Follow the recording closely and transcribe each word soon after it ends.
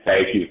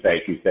Thank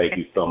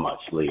you so much,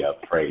 Leah.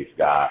 Praise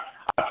God.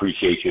 I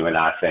appreciate you, and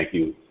I thank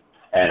you.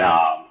 And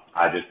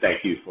I just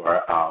thank you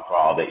for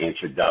all the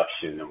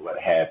introduction and what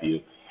have you.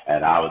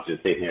 And I was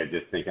just sitting here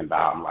just thinking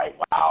about, I'm like,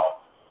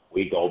 wow,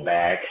 we go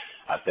back.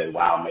 I said,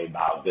 wow, maybe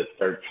about a good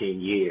 13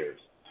 years.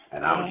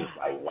 And I was just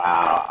like,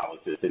 wow. I was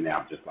just in there.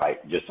 I'm just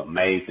like, just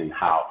amazing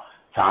how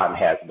time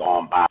has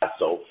gone by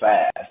so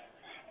fast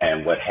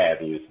and what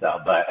have you and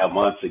stuff. But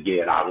once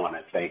again, I want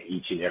to thank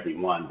each and every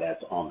one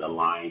that's on the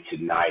line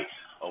tonight.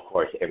 Of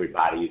course,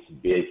 everybody is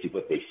busy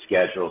with their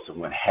schedules and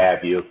what have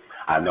you.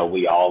 I know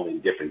we all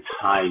in different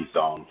time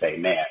zones,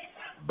 amen.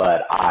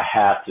 But I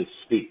have to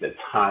speak the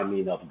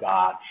timing of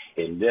God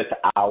in this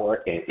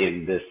hour and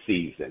in this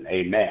season,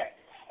 amen.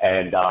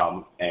 And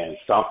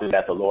something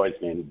that the Lord's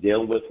been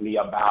dealing with me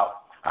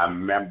about, I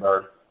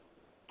remember,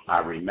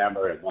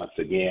 and once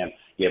again,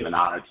 giving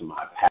honor to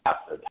my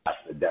pastor,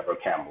 Pastor Deborah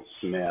Campbell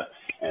Smith,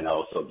 and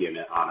also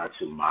giving honor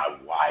to my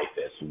wife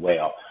as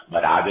well.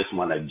 But I just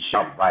want to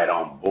jump right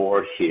on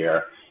board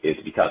here, is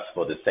because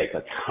for the sake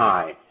of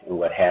time and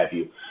what have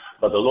you.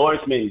 But the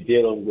Lord's been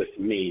dealing with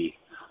me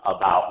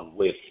about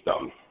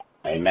wisdom,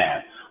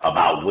 amen,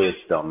 about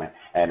wisdom.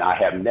 And I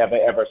have never,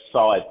 ever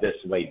saw it this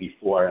way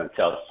before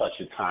until such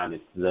a time as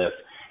this.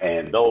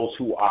 And those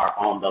who are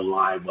on the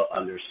line will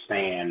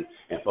understand.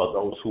 And for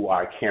those who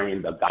are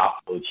carrying the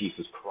gospel of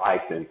Jesus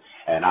Christ,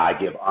 and I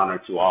give honor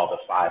to all the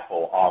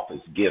fivefold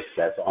office gifts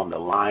that's on the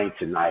line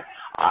tonight,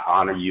 I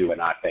honor you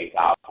and I thank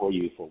God for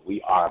you, for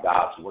we are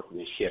God's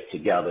workmanship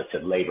together to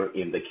labor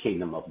in the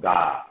kingdom of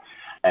God.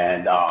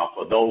 And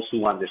for those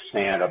who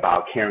understand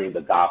about carrying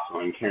the gospel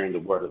and carrying the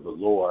word of the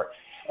Lord,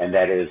 and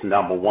that is,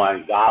 number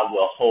one, God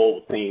will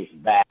hold things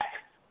back,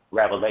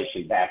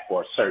 revelation back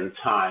for a certain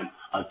time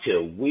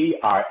until we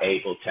are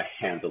able to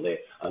handle it,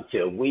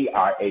 until we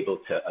are able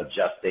to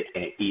adjust it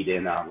and eat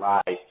in our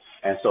lives.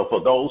 And so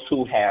for those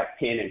who have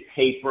pen and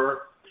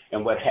paper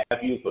and what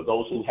have you, for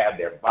those who have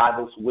their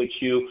Bibles with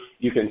you,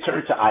 you can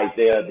turn to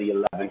Isaiah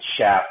the 11th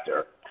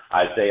chapter.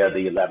 Isaiah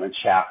the 11th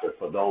chapter.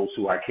 For those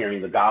who are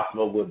carrying the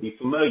gospel will be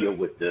familiar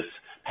with this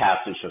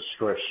passage of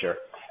scripture.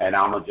 And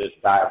I'm going to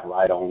just dive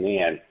right on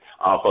in.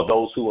 For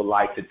those who would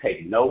like to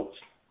take notes,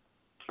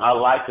 I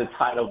like to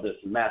title this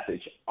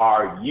message,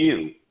 Are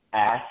You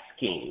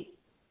Asking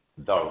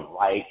the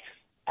Right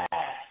Ask?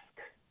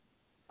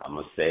 I'm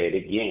going to say it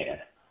again.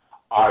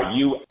 Are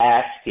you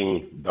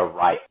asking the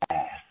right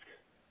ask?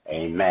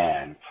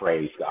 Amen.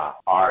 Praise God.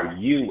 Are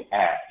you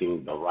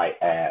asking the right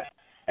ask?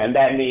 And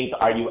that means,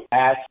 are you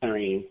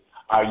asking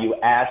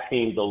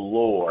the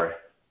Lord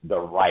the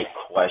right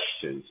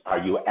questions? Are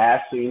you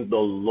asking the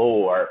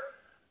Lord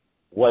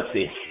what's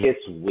in his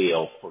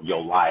will for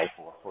your life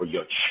or for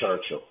your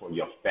church or for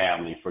your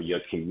family, for your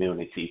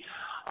community,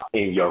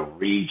 in your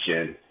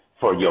region,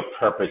 for your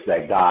purpose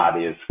that God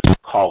is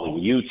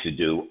calling you to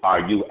do?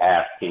 Are you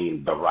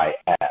asking the right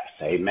ask?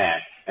 Amen.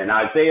 And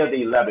Isaiah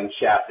the 11th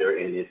chapter,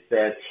 and it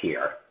says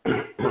here,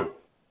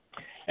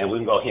 and we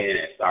can go ahead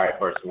and start at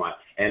verse 1.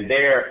 And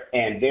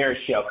there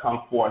shall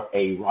come forth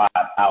a rod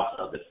out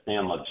of the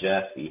stem of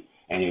Jesse,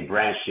 and a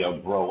branch shall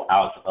grow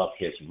out of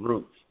his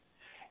roots.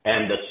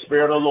 And the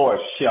Spirit of the Lord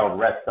shall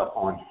rest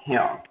upon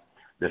him,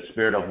 the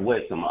Spirit of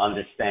wisdom,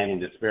 understanding,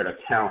 the Spirit of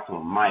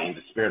counsel, might, and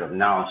the Spirit of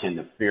knowledge, and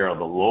the fear of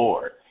the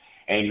Lord.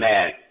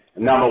 Amen.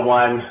 Number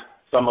one,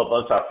 some of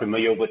us are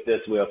familiar with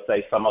this. We'll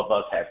say some of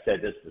us have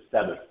said this the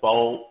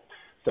sevenfold.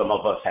 Some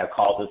of us have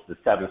called this the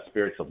seven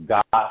spirits of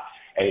God.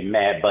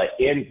 Amen. But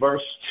in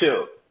verse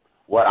 2,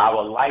 what I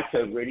would like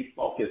to really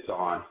focus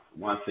on,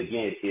 once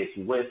again, is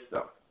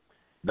wisdom.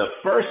 The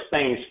first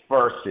things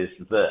first is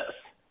this,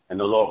 and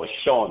the Lord was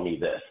showing me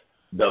this.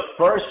 The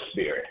first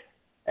spirit,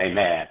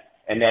 amen,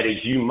 and that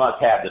is you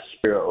must have the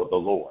Spirit of the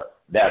Lord.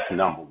 That's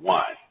number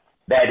one.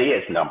 That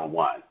is number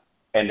one,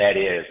 and that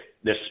is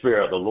the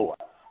Spirit of the Lord.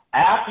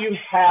 After you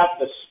have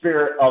the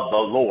Spirit of the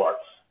Lord,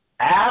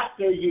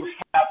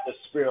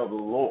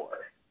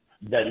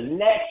 the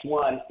next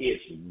one is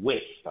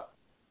wisdom.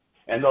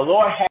 And the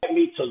Lord had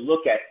me to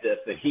look at this,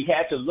 and he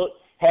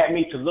had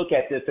me to look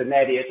at this, and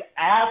that is,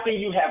 after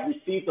you have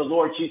received the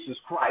Lord Jesus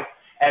Christ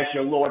as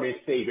your Lord and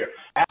Savior,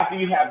 after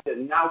you have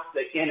denounced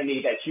the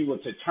enemy that you were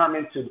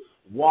determined to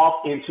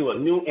walk into a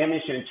new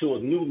image, into a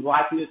new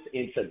likeness,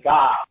 into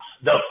God,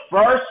 the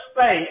first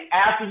thing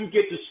after you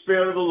get the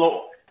Spirit of the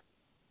Lord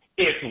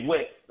is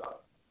wisdom.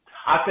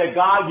 I said,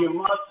 God, you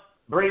must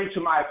bring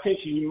to my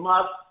attention, you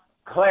must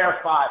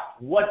clarify,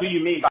 what do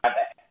you mean by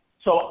that?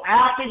 So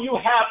after you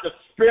have the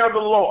Spirit of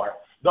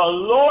the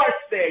Lord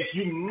says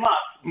you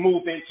must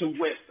move into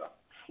wisdom.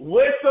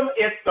 Wisdom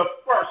is the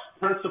first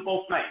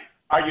principal thing.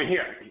 Are you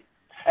hearing me?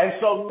 And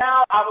so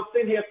now I was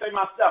sitting here saying to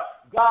myself,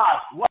 God,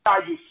 what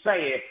are you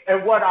saying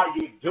and what are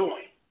you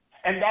doing?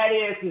 And that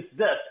is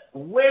this.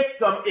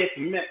 Wisdom is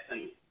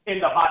missing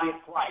in the body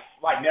of Christ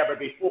like never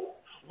before.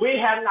 We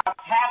have not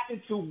tapped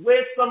into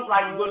wisdom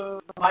like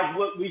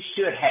what we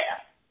should have.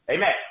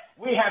 Amen.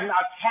 We have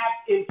not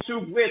tapped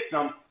into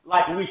wisdom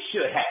like we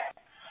should have.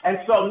 And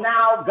so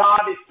now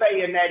God is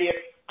saying that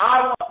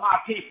I want my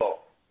people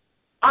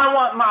I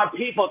want my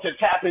people to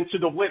tap into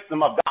the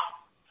wisdom of God.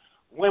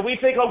 When we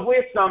think of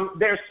wisdom,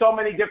 there's so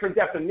many different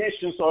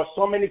definitions, or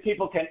so many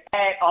people can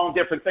add on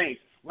different things.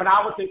 When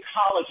I was in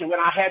college and when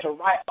I had to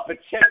write a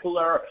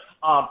particular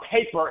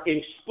paper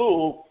in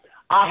school,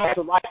 I had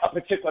to write a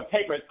particular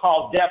paper. It's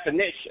called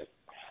definition.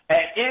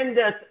 And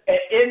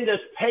in this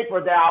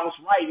paper that I was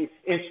writing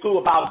in school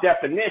about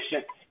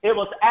definition, it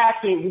was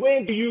asking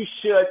when you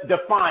should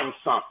define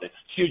something.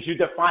 Should you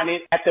define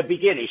it at the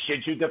beginning?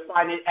 Should you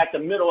define it at the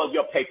middle of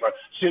your paper?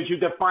 Should you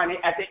define it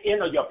at the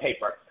end of your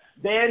paper?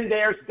 Then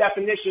there's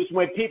definitions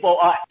when people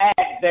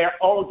add their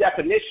own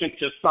definition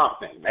to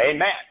something.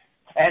 Amen.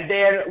 And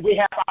then we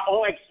have our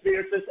own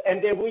experiences,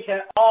 and then we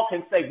all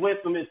can say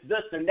wisdom is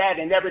this and that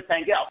and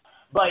everything else.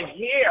 But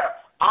here,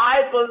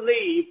 I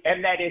believe,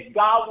 and that if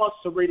God wants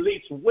to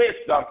release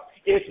wisdom,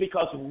 it's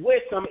because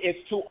wisdom is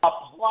to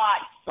apply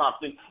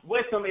something.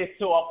 Wisdom is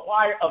to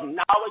acquire of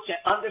knowledge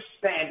and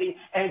understanding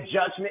and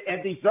judgment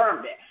and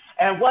discernment.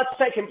 And what's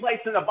taking place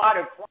in the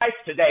body of Christ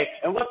today,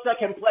 and what's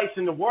taking place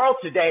in the world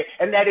today,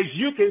 and that is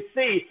you can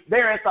see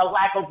there is a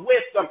lack of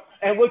wisdom.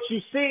 And what you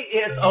see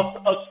is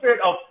a spirit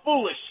of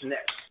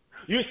foolishness.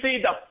 You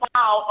see the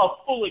foul of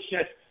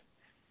foolishness.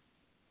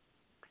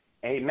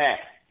 Amen.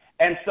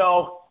 And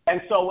so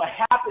what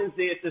happens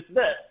is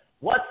this.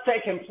 What's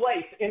taking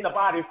place in the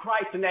body of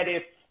Christ, and that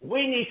is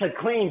we need to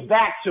clean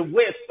back to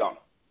wisdom.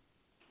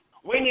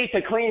 We need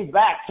to clean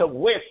back to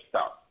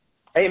wisdom.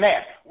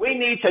 Amen. We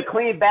need to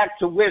clean back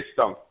to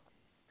wisdom.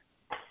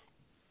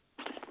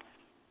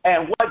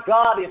 And what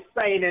God is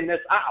saying in this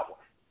hour.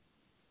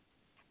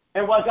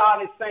 And what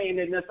God is saying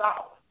in this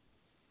hour.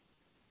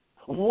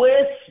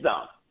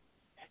 Wisdom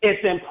is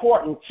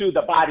important to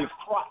the body of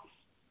Christ.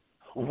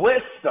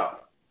 Wisdom.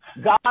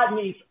 God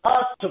needs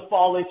us to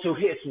fall into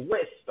his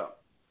wisdom.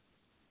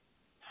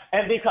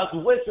 And because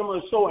wisdom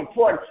is so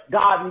important,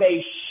 God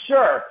made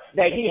sure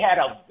that he had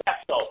a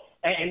vessel.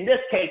 And in this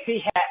case, he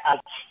had a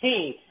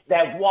king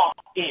that walked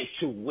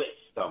into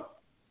wisdom.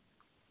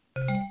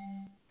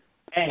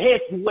 And his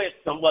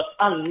wisdom was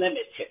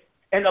unlimited.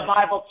 And the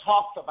Bible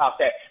talks about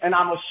that. And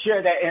I'm going to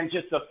share that in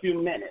just a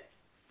few minutes.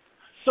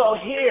 So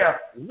here,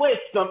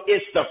 wisdom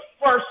is the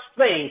first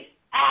thing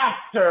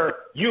after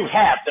you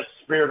have the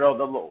Spirit of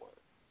the Lord.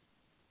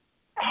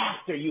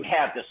 After you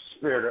have the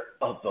Spirit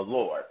of the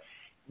Lord,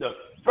 the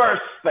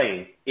first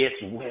thing is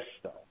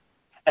wisdom.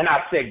 And I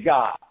said,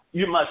 God,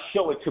 you must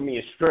show it to me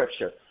in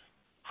Scripture.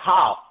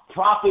 How?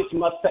 Prophets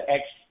must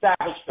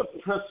establish the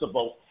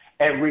principles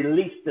and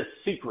release the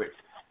secrets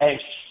and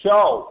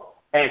show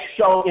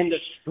in the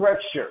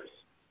Scriptures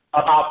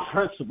about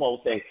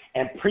principles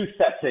and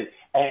precepts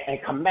and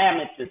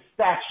commandments and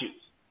statutes.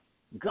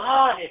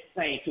 God is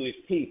saying to his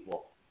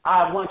people,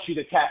 I want you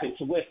to tap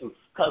into wisdom,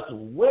 because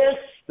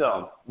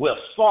wisdom will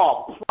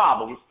solve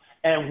problems,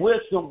 and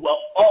wisdom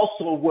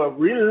will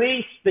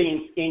release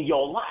things in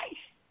your life.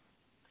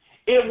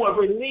 It will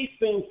release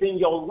things in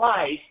your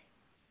life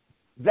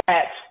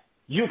that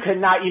you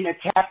cannot even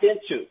tap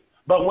into.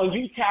 But when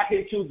you tap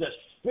into the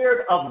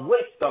spirit of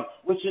wisdom,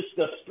 which is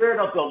the Spirit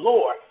of the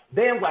Lord,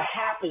 then what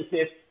happens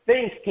is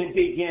things can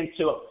begin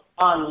to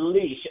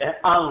unleash and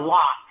unlock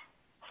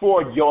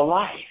for your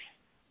life.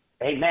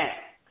 Amen.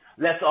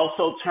 Let's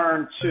also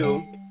turn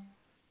to,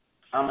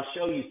 I'm going to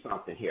show you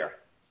something here.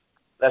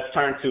 Let's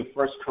turn to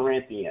 1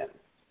 Corinthians.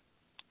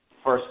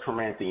 1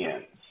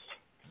 Corinthians.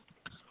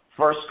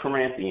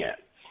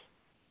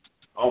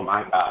 Oh,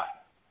 my God.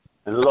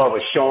 And the Lord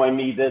was showing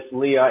me this,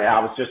 Leah, and I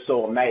was just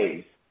so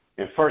amazed.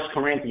 In 1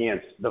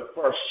 Corinthians, the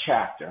first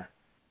chapter,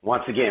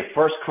 once again,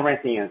 1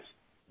 Corinthians,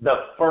 the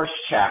first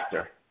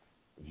chapter,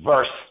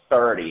 verse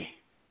 30.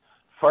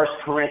 1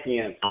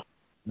 Corinthians,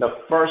 the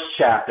first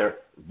chapter,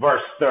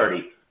 verse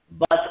 30.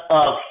 But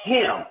of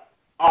him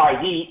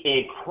are ye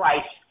in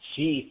Christ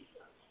Jesus,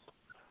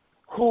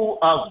 who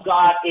of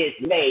God is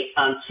made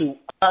unto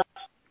us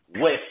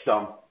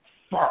wisdom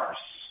first.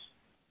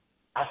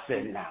 I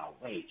said, now,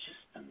 wait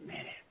just a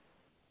minute.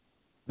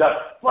 The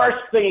first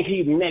thing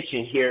he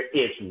mentioned here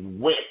is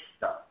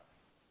wisdom.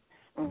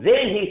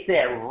 Then he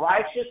said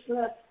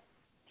righteousness,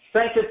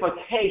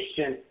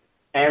 sanctification,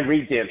 and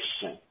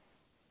redemption.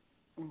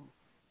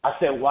 I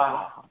said,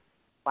 wow.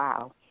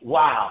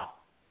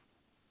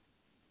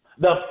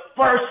 The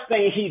first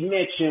thing he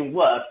mentioned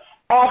was,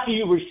 after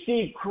you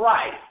receive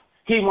Christ,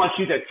 he wants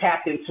you to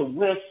tap into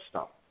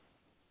wisdom.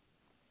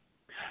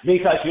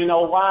 Because you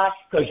know why?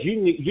 Because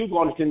you're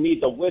going to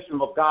need the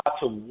wisdom of God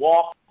to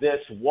walk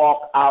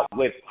out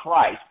with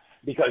Christ.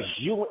 Because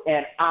you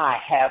and I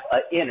have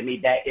an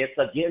enemy that is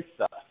against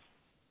us.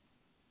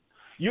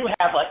 You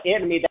have an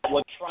enemy that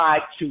will try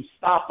to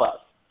stop us.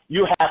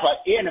 You have an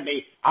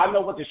enemy. I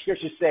know what the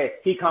scripture says.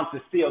 He comes to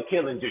steal,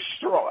 kill, and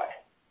destroy.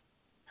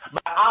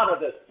 But out of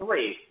the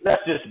three,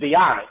 let's just be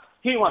honest,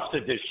 he wants to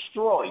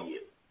destroy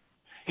you.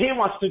 He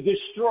wants to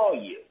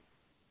destroy you.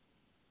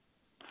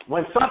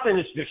 When something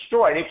is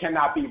destroyed, it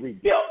cannot be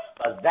rebuilt.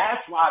 But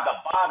that's why the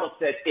Bible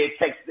says it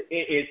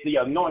is the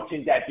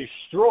anointing that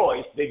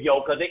destroys the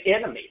yoke of the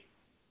enemy.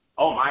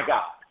 Oh, my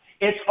God.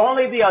 It's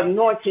only the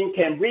anointing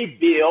can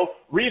rebuild,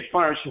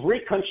 refurnish,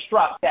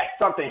 reconstruct that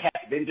something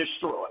has been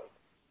destroyed.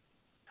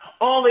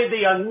 Only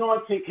the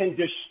anointing can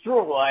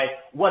destroy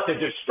what the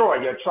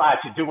destroyer tried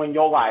to do in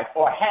your life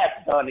or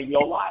has done in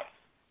your life.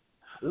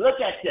 Look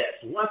at this.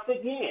 Once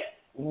again,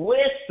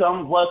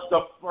 wisdom was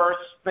the first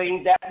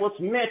thing that was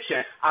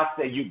mentioned. I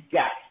said, you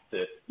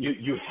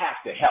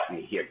have to help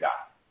me here, God.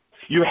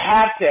 You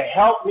have to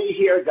help me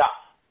here, God.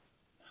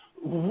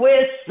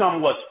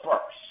 Wisdom was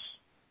first.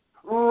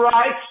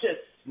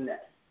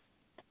 Righteousness,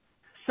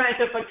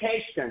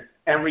 sanctification,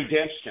 and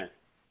redemption,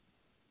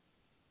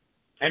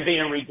 and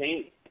being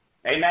redeemed.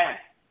 Amen.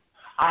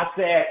 I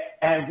said,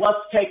 and what's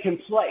taking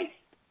place?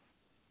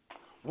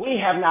 We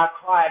have not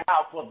cried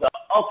out for the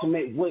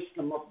ultimate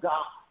wisdom of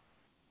God.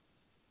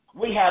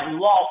 We have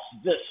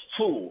lost this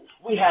tool.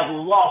 We have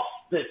lost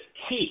this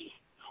key.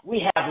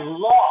 We have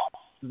lost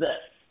this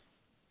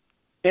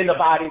in the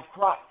body of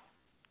Christ.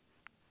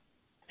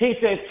 He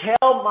says,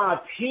 tell my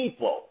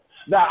people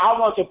that I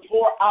want to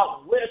pour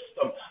out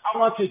wisdom. I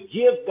want to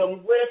give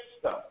them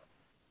wisdom.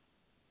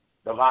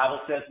 The Bible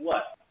says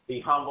what? Be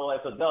humble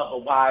as a dove,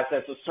 but wise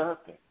as a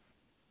serpent.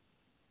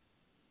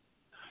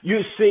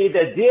 You see,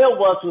 the deal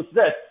was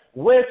this.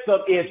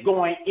 Wisdom is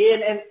going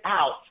in and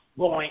out,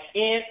 going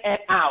in and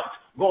out,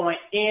 going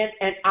in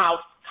and out.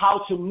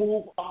 How to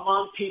move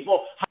among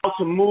people, how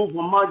to move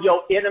among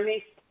your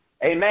enemies.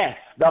 Amen.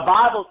 The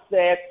Bible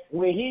said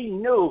when he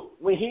knew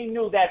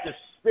that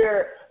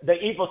the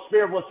evil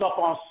spirit was up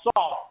on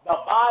Saul, the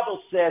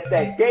Bible says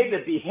that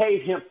David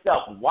behaved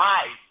himself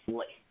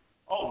wisely.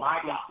 Oh, my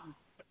God.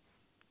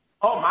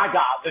 Oh, my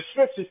God. The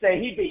scriptures say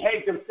he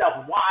behaved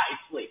himself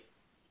wisely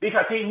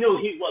because he knew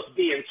he was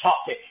being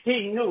taunted.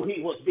 He knew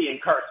he was being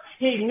cursed.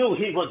 He knew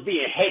he was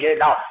being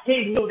hated out.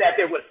 He knew that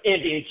there was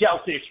envy and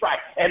jealousy and strife.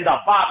 And the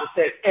Bible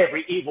says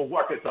every evil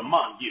work is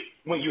among you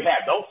when you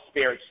have those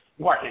spirits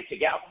working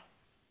together.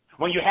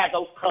 When you have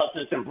those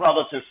cousins and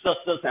brothers and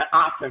sisters and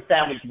aunts and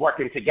families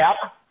working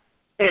together,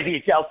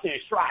 envy, jealousy,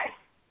 and strife.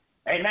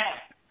 Amen.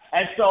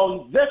 And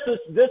so this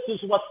is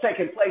what's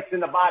taking place in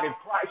the body of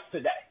Christ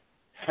today.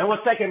 And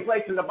what's taking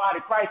place in the body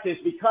of Christ is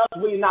because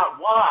we're not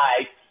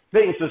wise,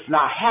 things is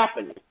not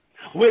happening.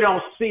 We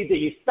don't see the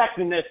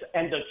effectiveness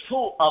and the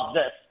tool of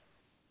this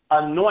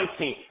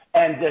anointing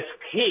and this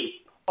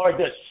key or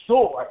this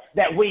sword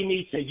that we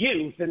need to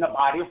use in the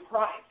body of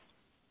Christ.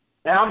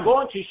 And I'm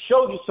going to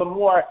show you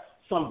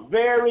some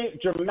very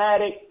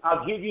dramatic,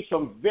 I'll give you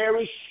some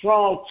very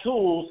strong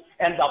tools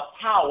and the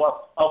power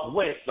of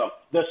wisdom,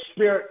 the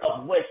spirit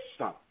of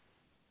wisdom.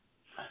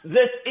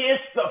 This is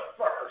the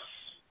first.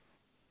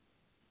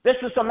 This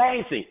is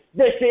amazing.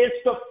 This is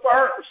the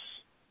first.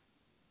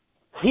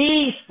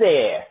 He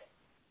said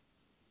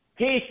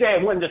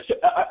when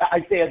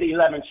Isaiah the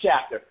 11th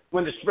chapter,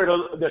 when the Spirit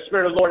of the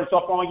Lord is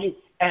upon you,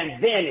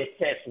 and then it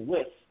says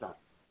wisdom.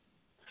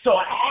 So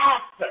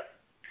after,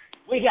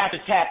 we got to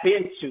tap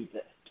into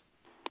this.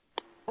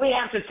 We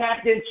have to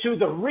tap into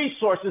the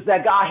resources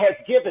that God has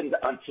given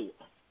unto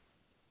us.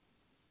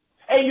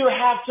 And you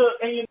have to,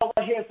 and you know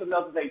what, here's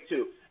another thing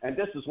too. And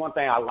this is one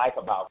thing I like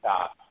about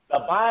God. The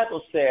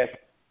Bible says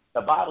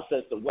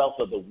the wealth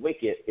of the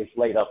wicked is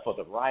laid up for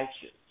the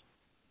righteous.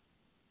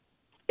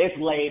 It's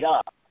laid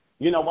up.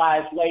 You know why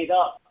it's laid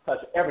up?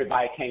 Because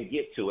everybody can't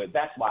get to it.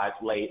 That's why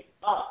it's laid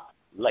up,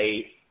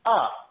 laid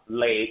up,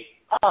 laid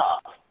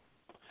up.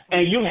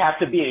 And you have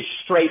to be in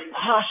straight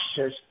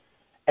postures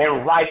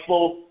and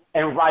rightful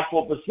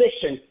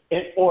position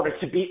in order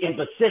to be in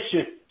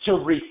position to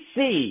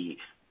receive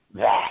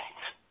that.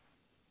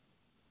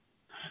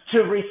 To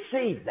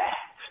receive that.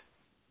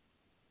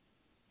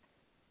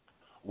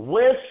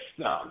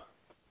 Wisdom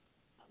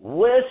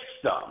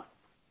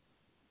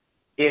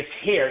is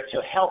here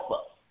to help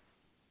us.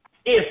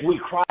 If we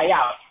cry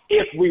out,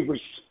 if we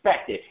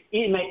respect it,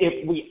 even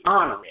if we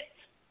honor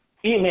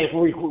it, even if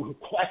we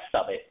request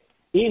of it,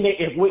 even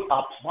if we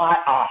apply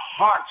our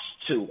hearts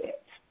to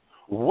it,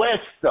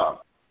 wisdom,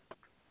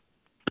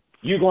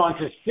 you're going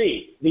to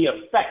see the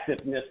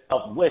effectiveness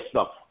of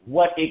wisdom,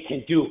 what it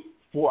can do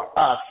for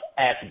us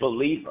as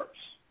believers.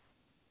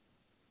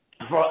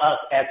 For us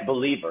as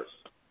believers.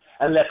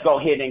 And let's go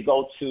ahead and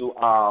go to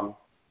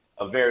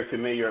a very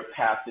familiar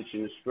passage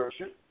in the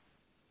scripture.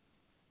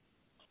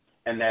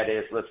 And that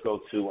is, let's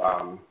go to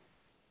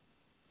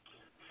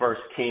 1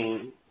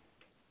 Kings,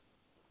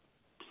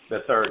 the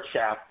 3rd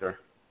chapter.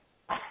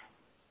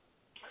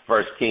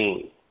 1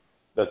 Kings,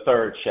 the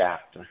 3rd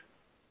chapter.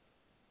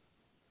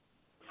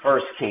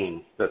 1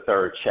 Kings, the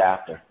 3rd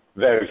chapter.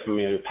 Very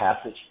familiar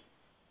passage.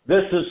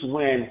 This is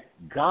when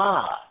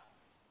God,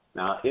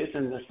 now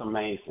isn't this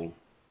amazing?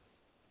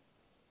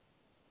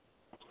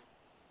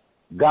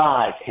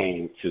 God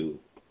came to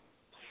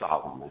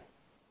Solomon.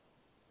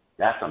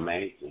 That's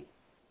amazing.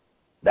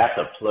 That's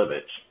a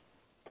privilege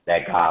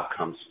that God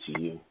comes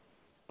to you.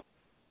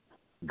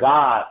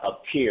 God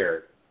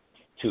appeared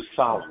to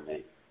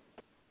Solomon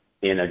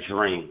in a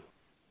dream.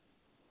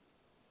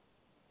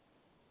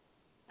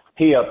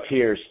 He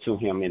appears to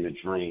him in a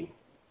dream.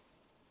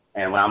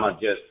 And I'm going to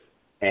just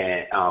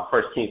And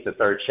 1 Kings, the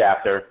 3rd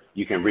chapter,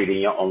 you can read in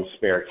your own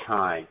spare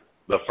time.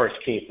 But 1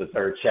 Kings, the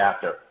 3rd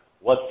chapter,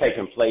 what's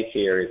taking place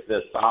here is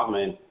this: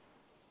 Solomon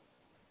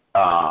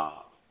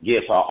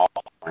gives an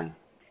offering,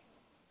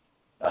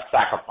 a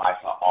sacrifice,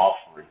 an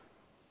offering.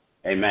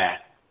 Amen.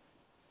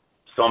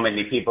 So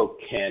many people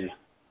can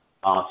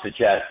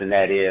suggest, and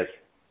that is,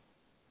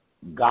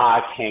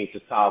 God came to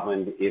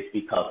Solomon is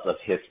because of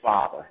his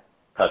father,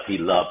 because he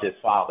loved his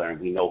father, and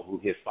we know who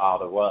his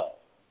father was,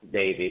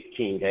 David,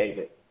 King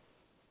David.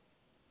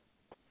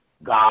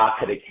 God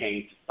could have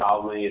came to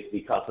Solomon is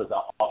because of the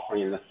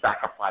offering and the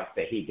sacrifice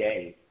that he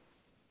gave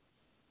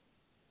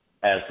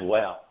as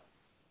well.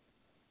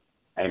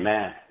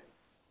 Amen.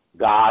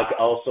 God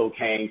also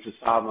came to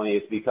Solomon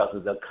is because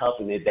of the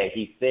covenant that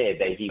he said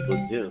that he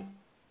would do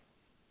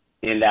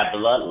in that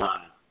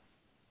bloodline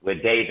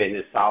with David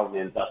and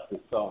Solomon, thus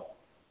and so.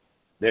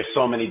 There's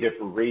so many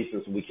different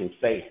reasons we can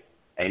say,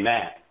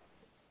 amen.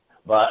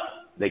 But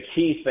the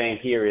key thing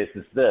here is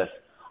this: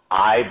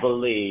 I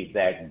believe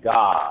that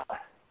God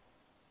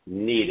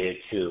needed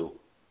to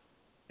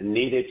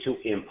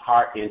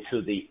impart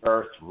into the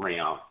earth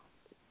realm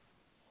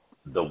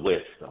the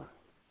wisdom.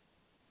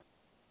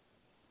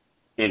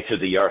 Into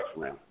the earth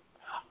realm.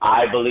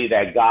 I believe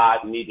that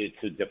God needed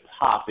to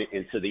deposit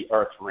into the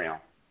earth realm.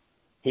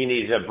 He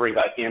needed to bring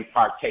an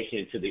impartation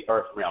into the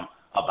earth realm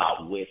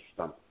about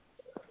wisdom.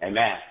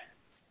 Amen.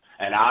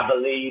 And I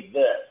believe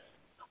this.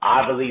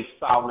 I believe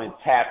Solomon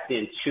tapped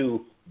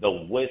into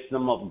the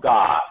wisdom of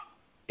God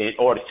in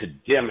order to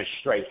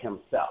demonstrate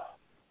himself.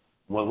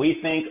 When we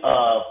think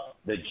of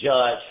the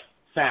judge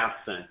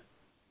Samson,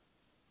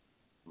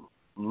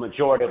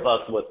 majority of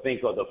us would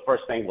think of the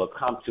first thing will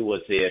come to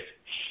us is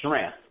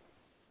strength.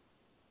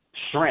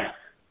 Strength.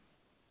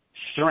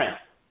 Strength.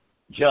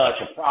 Judge,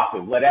 a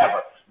prophet,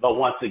 whatever. But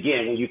once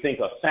again, when you think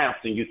of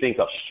Samson, you think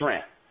of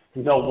strength.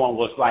 No one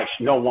was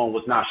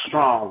not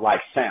strong like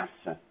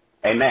Samson.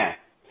 Amen.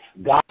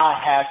 God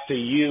has to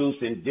use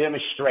and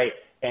demonstrate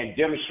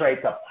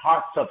the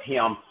parts of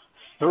him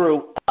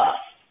through us.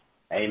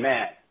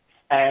 Amen.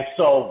 And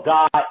so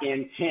God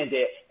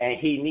intended, and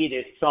he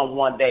needed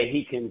someone that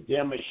he can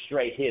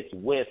demonstrate his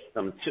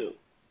wisdom to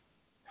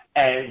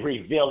and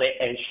reveal it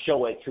and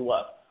show it to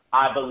us.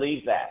 I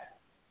believe that.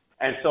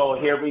 And so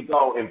here we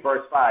go in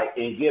verse 5.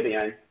 In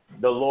Gibeon,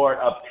 the Lord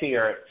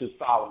appeared to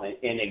Solomon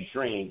in a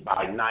dream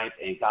by night,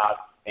 and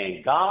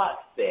God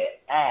said,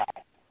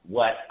 ask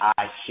what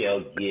I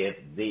shall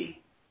give thee.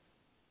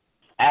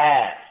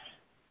 Ask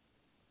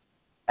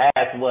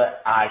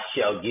what I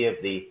shall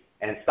give thee.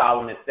 And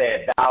Solomon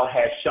said, thou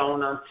hast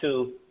shown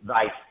unto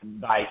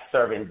thy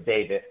servant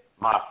David,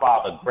 my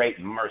father, great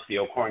mercy,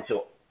 according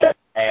to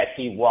as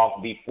he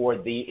walked before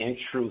thee in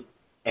truth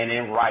and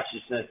in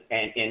righteousness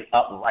and in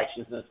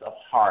uprightness of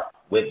heart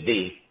with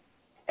thee.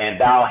 And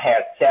thou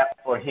hast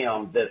kept for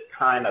him this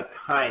kind of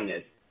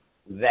kindness,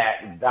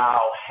 that thou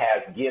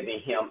hast given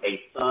him a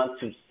son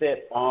to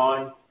sit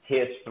on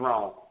his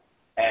throne,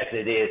 as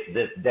it is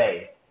this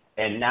day.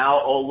 And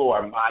now, O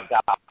Lord, my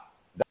God,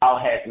 thou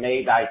hast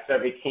made thy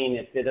servant king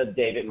instead of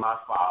David, my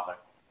father.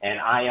 And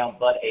I am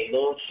but a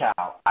little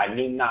child. I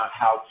knew not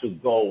how to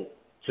go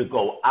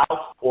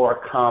out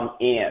or come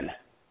in.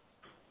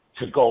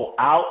 To go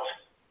out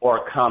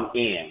or come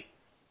in.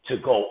 To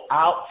go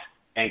out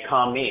and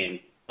come in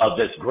of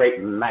this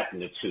great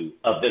magnitude,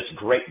 of this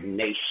great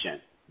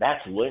nation.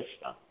 That's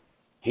wisdom.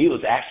 He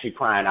was actually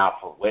crying out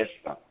for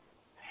wisdom.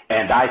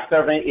 And thy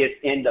servant is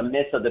in the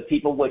midst of the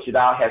people which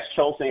thou hast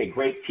chosen, a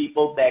great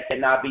people that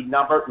cannot be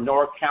numbered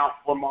nor count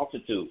for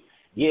multitude.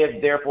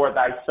 Give therefore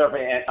thy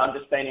servant an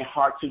understanding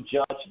heart to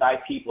judge thy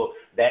people,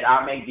 that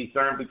I may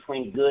discern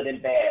between good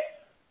and bad.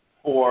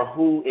 For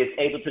who is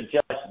able to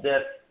judge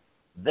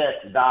this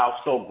thou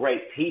so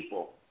great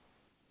people?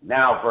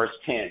 Now verse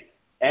 10.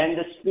 And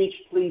the speech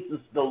pleases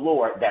the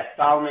Lord, that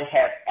Solomon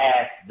hath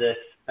asked this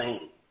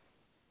thing.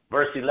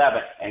 Verse 11,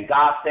 and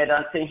God said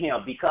unto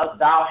him, because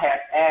thou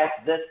hast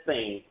asked this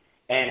thing,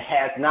 and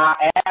hast not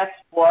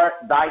asked for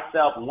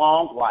thyself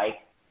long life,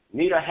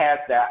 neither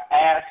hast thou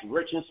asked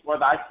riches for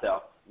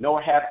thyself,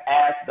 nor hast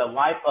asked the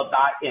life of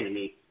thy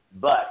enemy,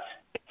 but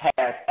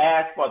hast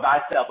asked for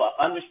thyself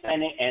an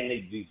understanding and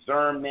a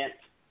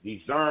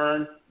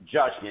discern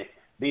judgment.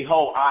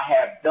 Behold, I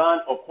have done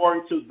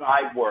according to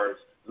thy words.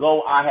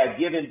 Lo, I have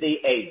given thee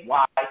a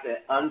wise and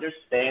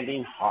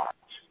understanding heart.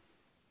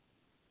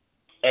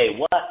 A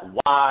what?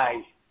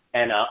 Wise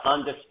and an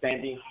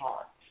understanding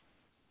heart.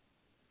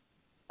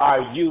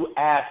 Are you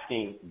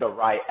asking the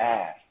right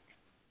ask?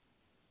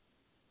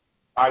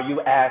 Are you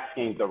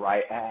asking the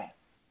right ask?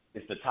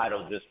 It's the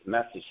title of this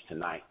message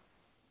tonight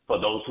for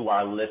those who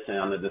are listening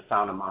under the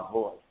sound of my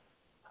voice.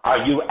 Are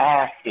you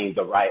asking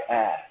the right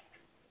ask?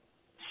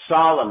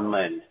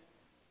 Solomon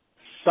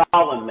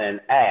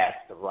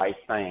asked the right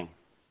thing.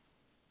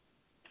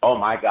 Oh,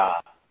 my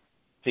God.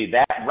 See,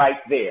 that right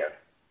there,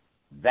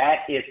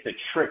 that is the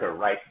trigger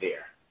right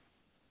there.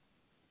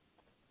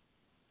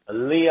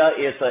 Leah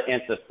is an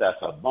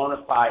intercessor,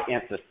 bona fide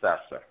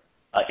intercessor,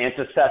 an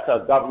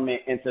intercessor, a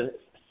government intercessor,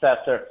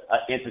 intercessor,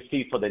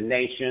 intercede for the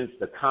nations,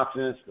 the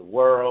continents, the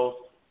world,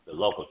 the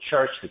local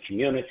church, the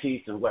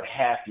communities, and what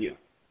have you.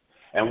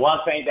 And one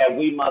thing that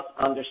we must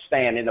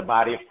understand in the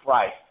body of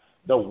Christ,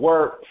 the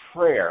word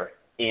prayer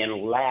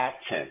in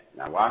Latin,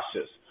 now watch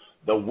this,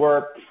 the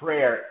word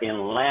prayer in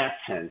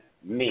Latin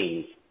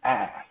means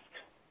ask.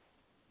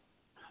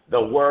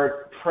 The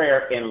word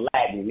prayer in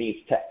Latin means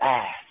to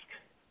ask.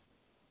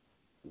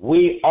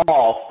 We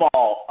all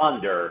fall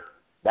under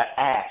the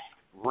ask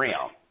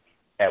realm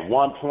at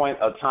one point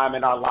of time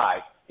in our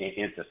life, in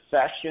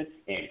intercession,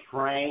 in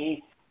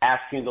praying,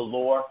 asking the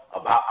Lord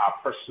about our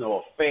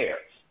personal affairs.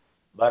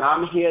 But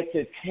I'm here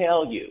to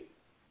tell you,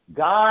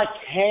 God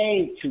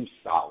came to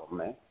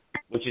Solomon,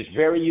 which is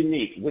very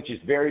unique, which is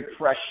very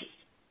precious,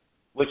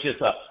 which is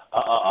a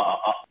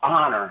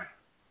honor.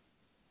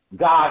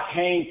 God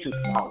came to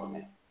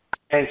Solomon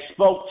and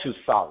spoke to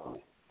Solomon.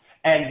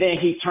 And then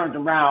he turned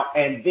around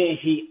and then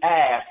he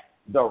asked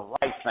the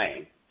right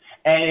thing.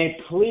 And it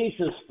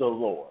pleases the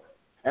Lord.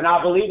 And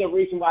I believe the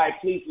reason why it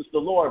pleases the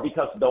Lord,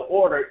 because the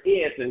order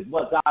is, and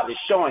what God is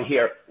showing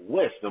here,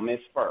 wisdom is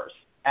first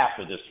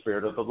after the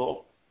Spirit of the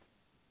Lord.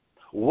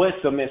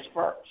 Wisdom is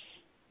first.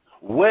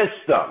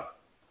 Wisdom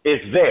is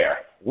there.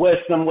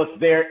 Wisdom was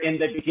there in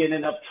the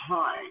beginning of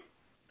time.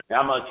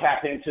 Now I'm going to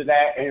tap into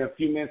that in a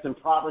few minutes in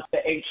Proverbs, the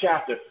 8th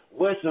chapter.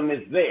 Wisdom is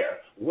there.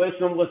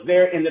 Wisdom was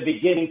there in the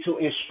beginning to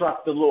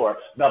instruct the Lord.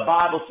 The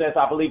Bible says,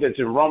 I believe it's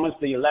in Romans,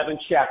 the 11th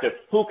chapter,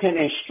 who can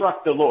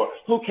instruct the Lord?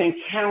 Who can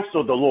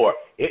counsel the Lord?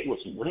 It was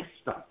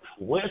wisdom.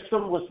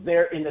 Wisdom was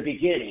there in the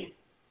beginning.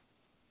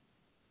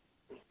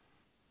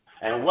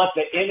 And what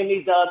the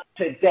enemy does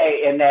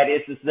today, and that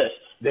is this.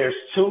 There's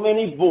too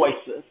many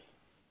voices.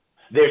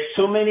 There's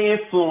too many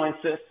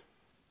influences.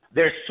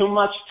 There's too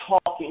much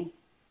talking.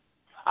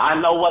 I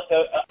know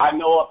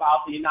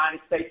about the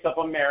United States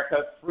of America,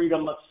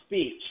 freedom of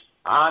speech.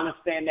 I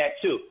understand that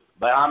too.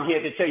 But I'm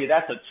here to tell you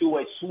that's a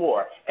two-edged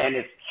sword, and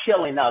it's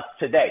killing us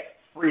today,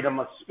 freedom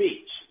of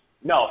speech.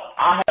 No,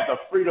 I have the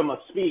freedom of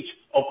speech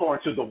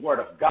according to the word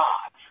of God.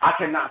 I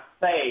cannot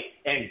say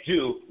and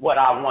do what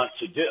I want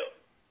to do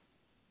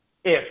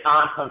if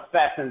I'm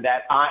confessing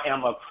that I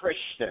am a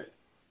Christian.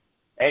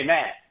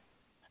 Amen.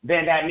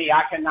 Then that means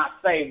I cannot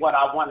say what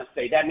I want to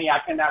say. That means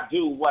I cannot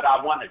do what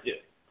I want to do.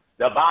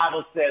 The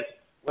Bible says,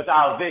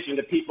 without a vision,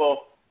 the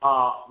people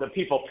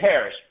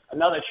perish.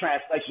 Another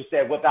translation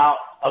said, without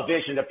a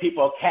vision, the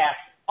people cast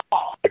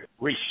off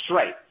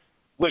restraint,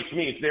 which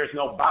means there's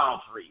no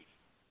boundaries,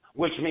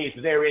 which means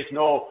there is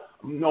no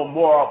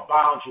moral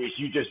boundaries.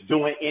 You're just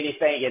doing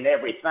anything and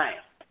everything.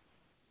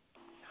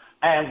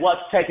 And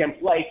what's taking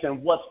place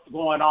and what's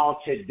going on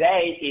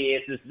today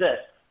is this: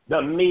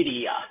 the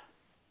media,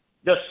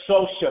 the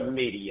social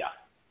media,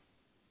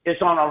 is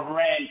on a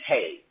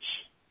rampage.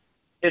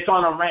 It's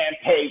on a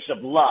rampage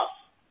of lust,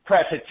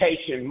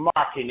 presentation,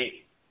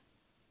 marketing.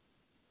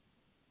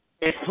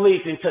 It's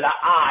pleasing to the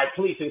eye,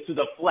 pleasing to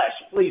the flesh,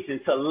 pleasing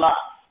to lust.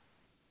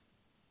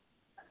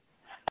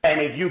 And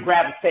if you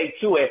gravitate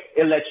to it,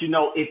 it lets you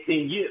know it's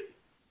in you.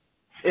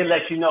 It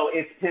lets you know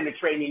it's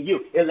penetrating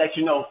you. It lets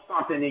you know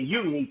something in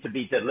you needs to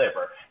be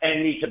delivered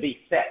and needs to be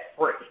set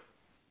free.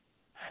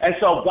 And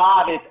so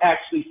God is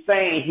actually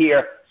saying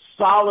here,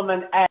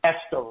 Solomon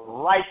asked the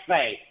right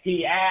thing.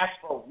 He asked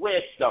for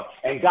wisdom.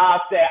 And God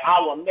said, I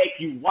will make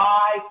you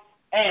wise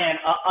and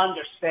an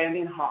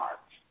understanding heart.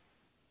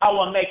 I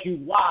will make you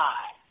wise.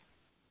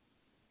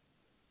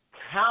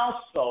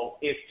 Counsel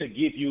is to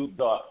give you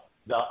the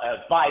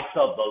advice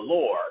of the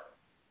Lord.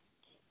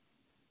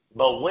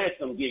 But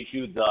wisdom gives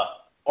you the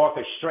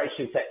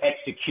orchestration to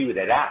execute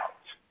it out.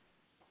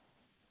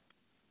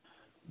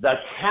 The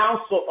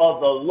counsel of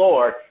the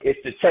Lord is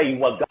to tell you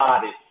what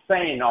God is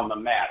saying on the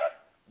matter.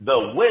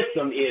 The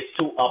wisdom is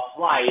to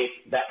apply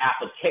it, the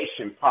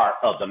application part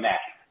of the matter.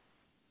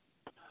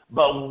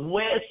 But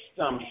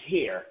wisdom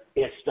here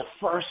is the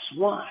first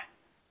one.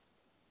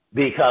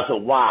 Because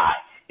of why?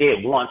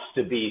 It wants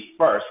to be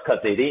first, because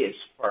it is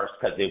first,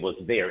 because it was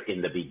there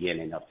in the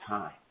beginning of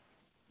time.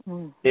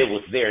 It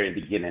was there in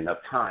the beginning of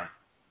time.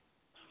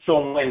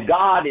 So when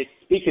God is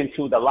speaking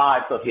to the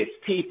lives of his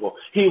people,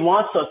 he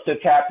wants us to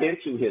tap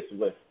into his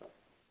wisdom.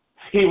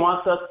 He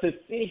wants us to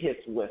see his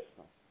wisdom.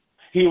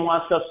 He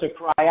wants us to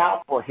cry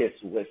out for his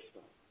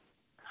wisdom.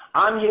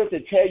 I'm here to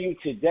tell you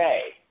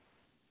today,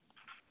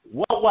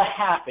 what will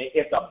happen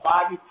if the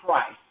body of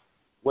Christ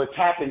will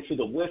tap into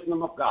the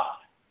wisdom of God?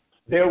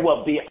 There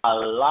will be a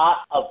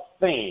lot of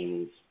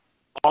things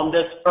on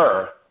this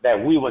earth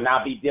that we will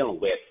not be dealing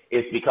with.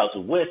 It's because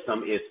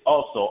wisdom is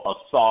also a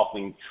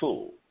solving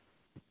tool.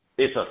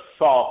 It's a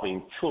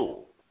solving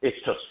tool. It's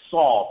to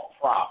solve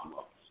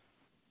problems.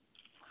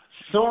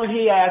 Soon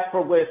he asked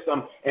for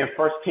wisdom in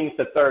 1 Kings,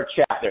 the 3rd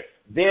chapter.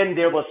 Then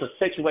there was a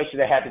situation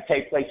that had to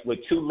take place with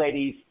two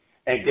ladies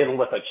and dealing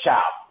with a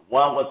child.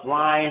 One was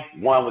lying,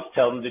 one was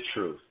telling the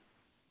truth.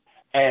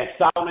 And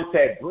Solomon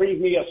said, bring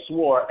me a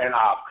sword and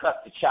I'll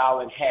cut the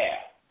child in half.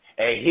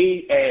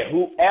 And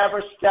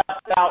whoever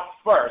stepped out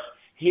first,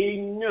 he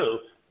knew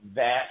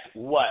that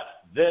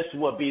this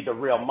would be the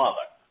real mother.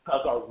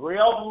 because a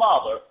real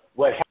mother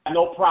would have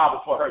no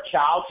problem for her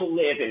child to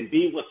live and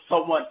be with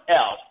someone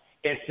else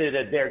instead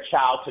of their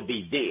child to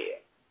be dead.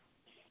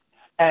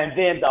 And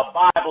then the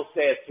Bible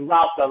says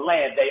throughout the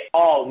land, they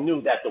all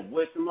knew that the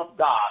wisdom of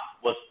God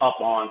was up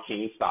on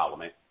King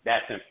Solomon.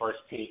 That's in 1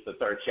 Kings, the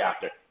 3rd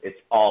chapter. It's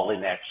all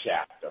in that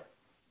chapter.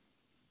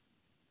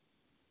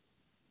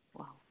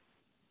 Wow.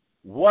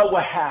 What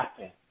would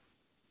happen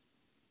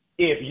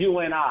if you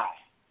and I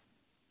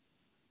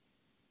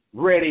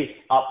really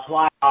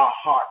apply our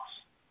hearts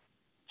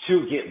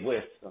to get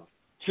wisdom,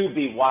 to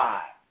be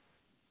wise?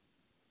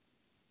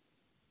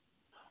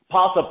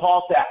 Apostle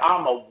Paul said,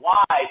 I'm a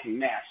wise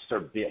master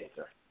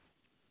builder.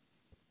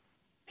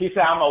 He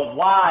said, I'm a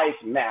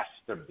wise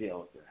master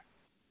builder.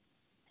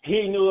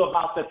 He knew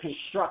about the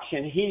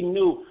construction. He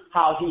knew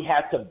how he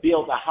had to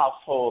build the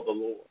household of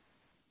the Lord.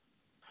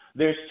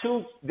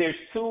 There's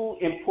two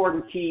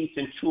important keys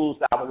and tools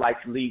that I would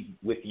like to leave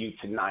with you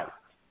tonight.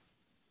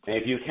 And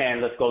if you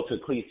can, let's go to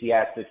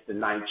Ecclesiastes, the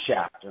 9th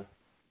chapter.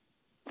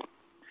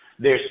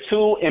 There's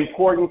two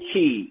important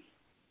keys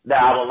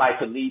that I would like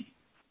to leave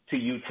to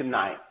you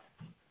tonight.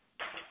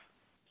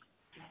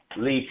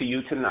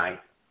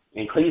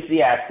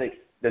 Ecclesiastes,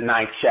 the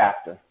 9th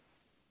chapter.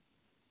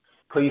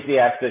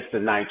 Ecclesiastes, the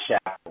 9th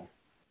chapter.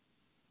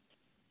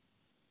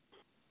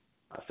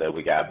 I said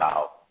we got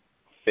about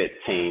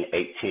 15,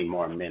 18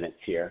 more minutes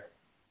here.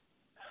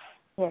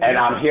 Yeah, and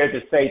I'm here to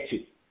say to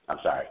you, I'm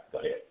sorry, go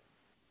ahead.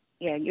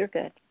 Yeah, you're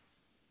good.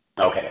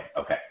 Okay.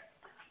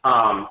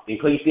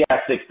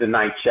 Ecclesiastes, the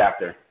 9th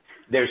chapter.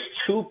 There's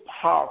two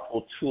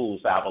powerful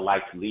tools I would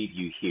like to leave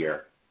you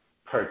here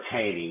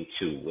pertaining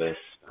to wisdom.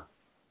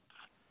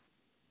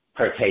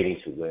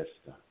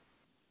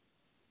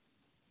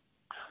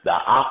 The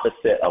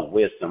opposite of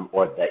wisdom,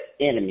 or the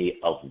enemy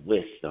of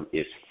wisdom,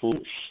 is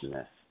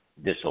foolishness,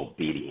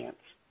 disobedience.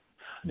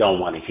 Don't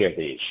want to hear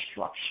the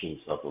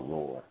instructions of the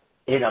Lord.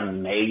 It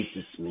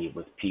amazes me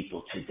with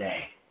people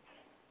today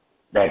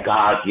that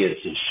God gives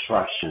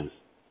instructions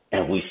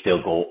and we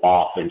still go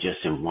off and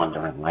just in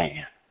wandering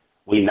land.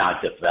 We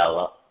not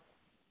develop.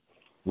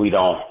 We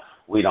don't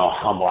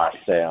humble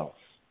ourselves.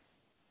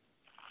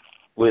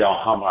 We don't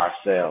humble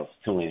ourselves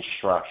to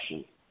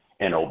instruction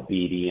and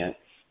obedience.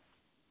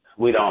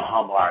 We don't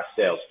humble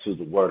ourselves to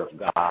the word of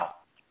God.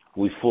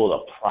 We full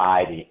of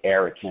pride and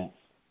arrogance.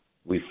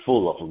 We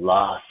full of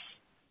lust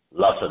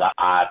of the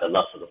eye, the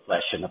lust of the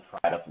flesh, and the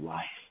pride of life.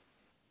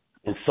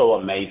 It's so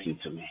amazing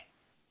to me.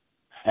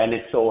 And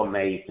it's so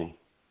amazing.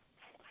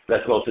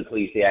 Let's go to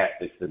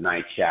Ecclesiastes, the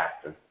 9th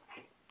chapter.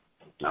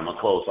 I'm going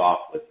to close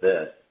off with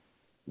this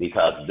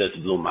because this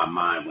blew my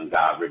mind when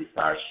God really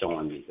started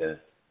showing me this.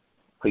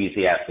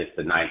 Ecclesiastes,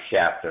 the 9th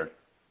chapter,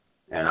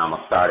 and I'm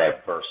going to start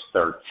at verse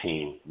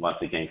 13. Once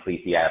again,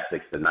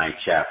 Ecclesiastes, the 9th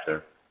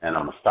chapter, and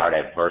I'm going to start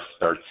at verse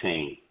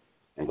 13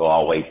 and go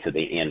all the way to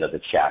the end of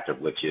the chapter,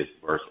 which is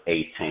verse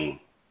 18.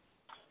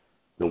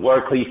 The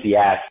word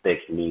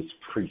Ecclesiastes means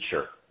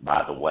preacher,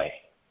 by the way.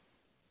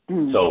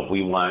 Mm-hmm. So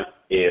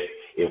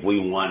if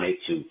we wanted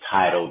to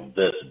title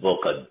this book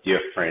a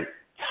different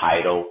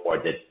title, or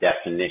the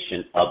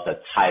definition of the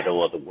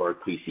title of the word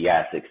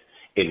Ecclesiastes,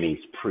 it means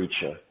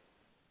preacher.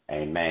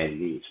 Amen. It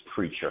means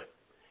preacher.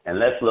 And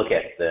let's look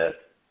at this.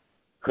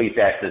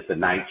 Ecclesiastes, the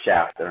 9th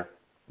chapter,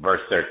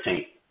 verse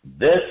 13.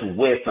 This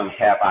wisdom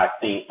have I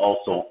seen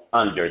also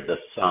under the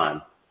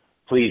sun.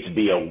 Please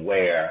be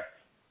aware,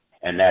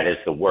 and that is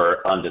the word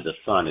under the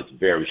sun is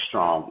very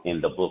strong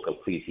in the book of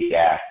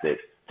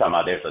Ecclesiastes. Talking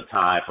about there's a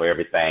time for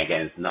everything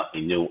and it's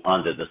nothing new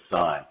under the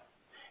sun.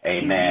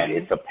 Amen.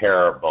 Mm-hmm. It's a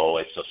parable.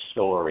 It's a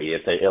story.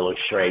 It's an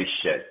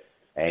illustration.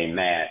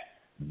 Amen.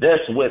 This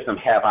wisdom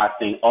have I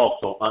seen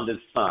also under the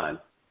sun.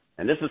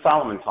 And this is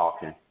Solomon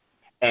talking.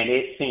 And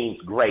it seems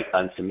great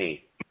unto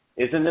me.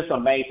 Isn't this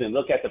amazing?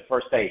 Look at the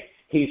first day.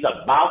 He's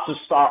about to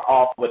start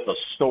off with a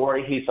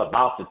story. He's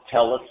about to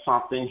tell us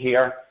something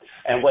here.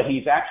 And what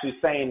he's actually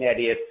saying that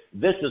is,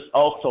 this is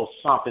also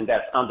something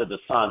that's under the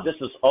sun. This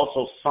is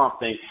also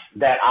something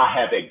that I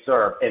have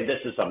observed, and this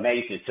is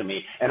amazing to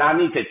me. And I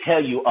need to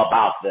tell you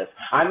about this.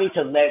 I need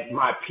to let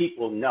my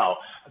people know.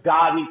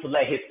 God needs to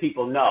let his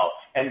people know.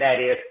 And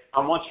that is, I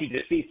want you to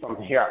see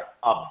something here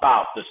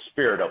about the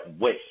spirit of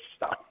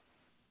wisdom.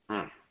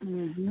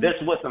 Mm-hmm. This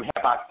wisdom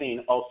have I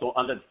seen also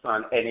under the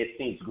sun, and it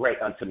seems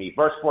great unto me.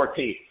 Verse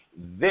 14,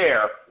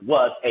 there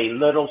was a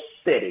little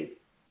city.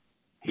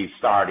 He's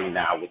starting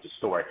now with the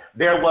story.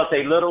 There was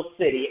a little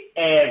city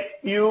and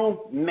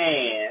few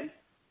men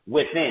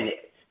within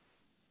it.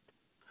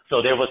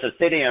 So there was a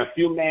city and a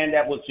few men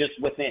that was just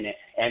within it.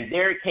 And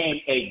there came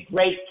a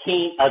great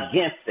king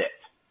against it.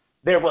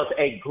 There was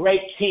a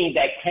great king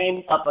that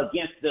came up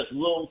against this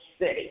little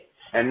city.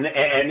 And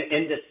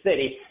in the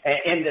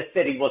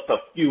city was a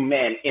few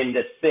men in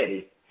the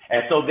city.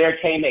 And so there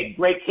came a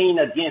great king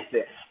against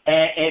it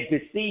and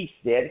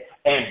besieged it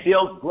and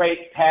built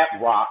great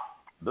blood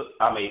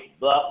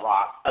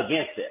rock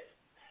against it.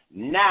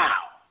 Now,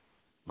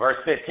 verse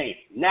 15,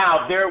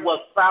 now there was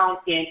found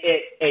in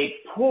it a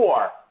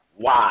poor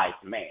wise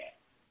man.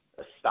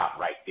 Let's stop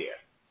right there.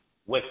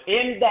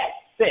 Within that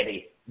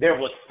city, there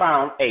was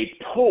found a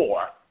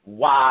poor,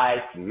 wise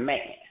man.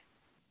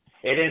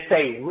 It didn't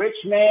say rich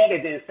man.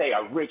 It didn't say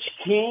a rich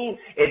king.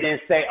 It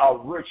didn't say a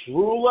rich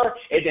ruler.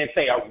 It didn't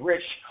say a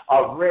rich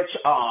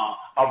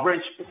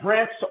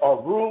prince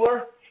or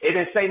ruler. It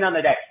didn't say none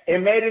of that. It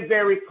made it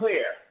very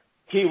clear.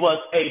 He was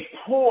a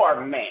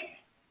poor man.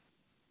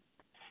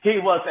 He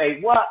was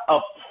a what? A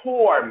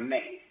poor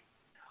man.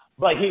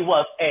 But he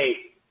was a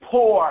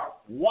poor,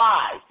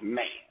 wise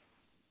man.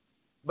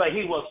 But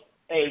he was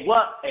a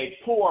what? A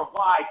poor,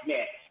 wise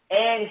man.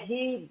 And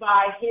he,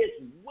 by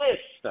his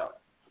wisdom,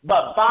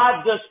 but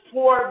by this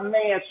poor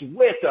man's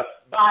wisdom,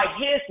 by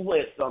his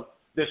wisdom,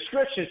 the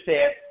scripture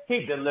says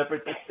he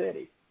delivered the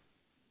city.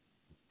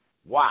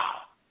 Wow.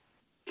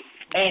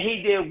 And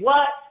he did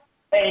what?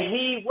 And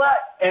he what?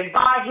 And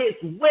by his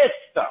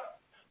wisdom,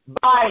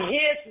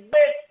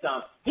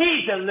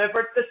 he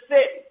delivered the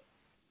city.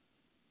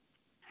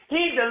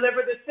 He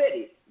delivered the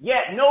city.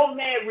 Yet no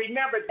man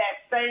remembered that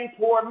same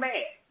poor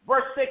man.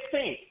 Verse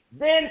 16.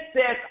 Then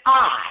says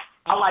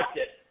I like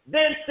this.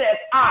 Then says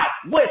I,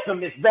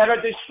 wisdom is better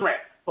than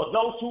strength. For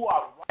those who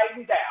are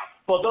writing down,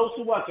 for those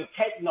who want to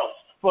take notes,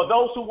 for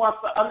those who want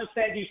to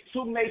understand these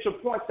two major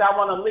points that I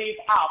want to leave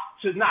out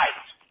tonight.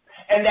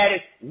 And that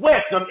is,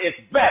 wisdom is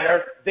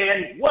better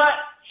than what?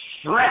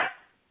 Strength.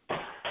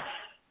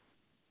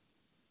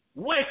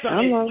 Wisdom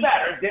is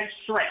better than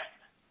strength.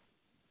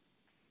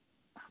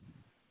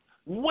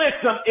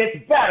 Wisdom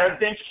is better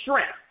than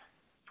strength.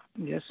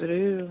 Yes, it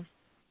is.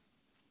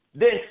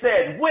 Then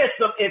said,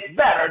 wisdom is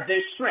better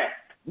than strength.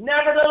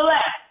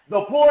 Nevertheless,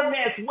 the poor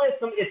man's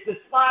wisdom is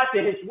despised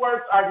and his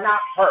words are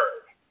not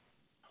heard.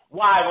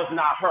 Why was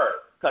not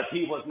heard? Because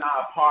he was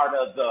not a part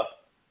of the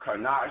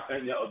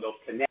those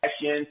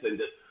connections and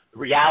the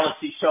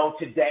reality show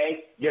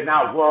today. You're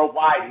not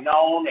worldwide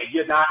known, and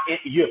you're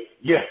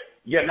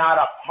not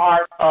a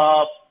part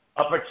of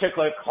a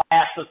particular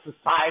class of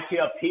society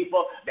of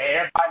people that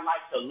everybody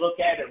likes to look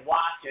at and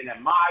watch and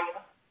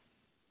admire.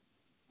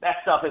 That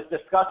stuff is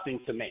disgusting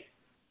to me.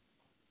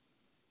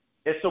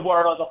 It's the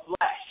word of the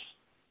flesh.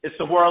 It's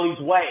the worldly's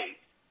ways.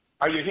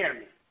 Are you hearing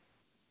me?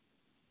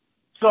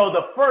 So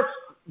the first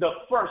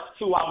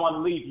two I want to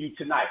leave you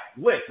tonight.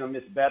 Wisdom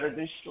is better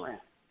than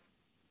strength.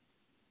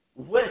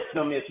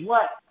 Wisdom is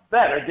what?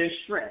 Better than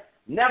strength.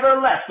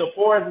 Nevertheless, the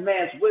poor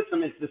man's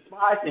wisdom is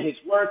despised and his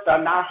words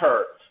are not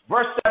heard.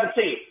 Verse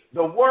 17,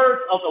 the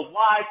words of the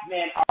wise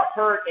man are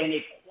heard and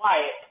is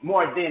quiet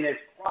more than the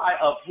cry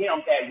of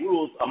him that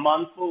rules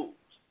among fools.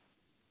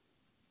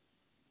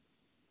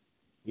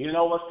 You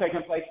know what's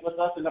taking place with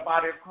us in the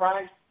body of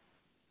Christ?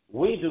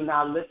 We do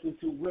not listen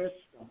to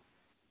wisdom.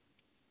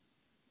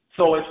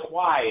 So it's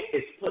quiet.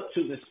 It's put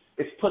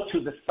to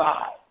the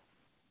side.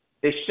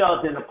 It's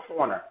shoved in the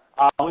corner.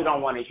 We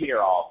don't want to hear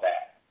all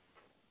that.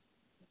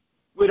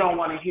 We don't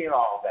want to hear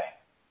all that.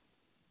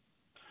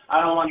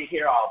 I don't want to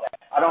hear all that.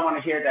 I don't want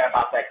to hear that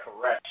about that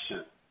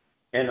correction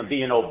and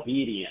being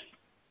obedient,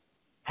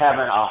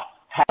 having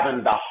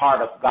the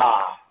heart of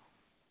God,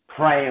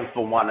 praying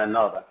for one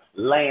another,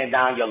 laying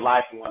down your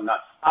life for one another.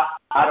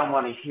 I don't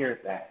want to hear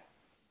that.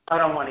 I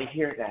don't want to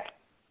hear that.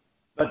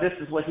 But this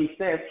is what he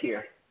says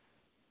here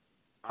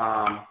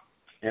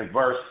in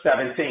verse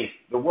 17.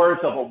 The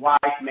words of a wise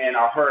man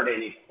are heard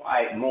and is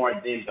quiet more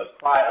than the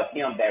cry of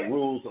him that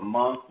rules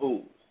among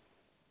fools.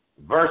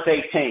 Verse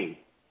 18.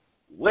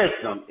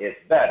 Wisdom is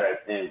better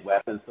than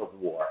weapons of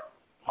war.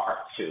 Part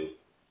 2,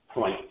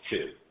 point 2,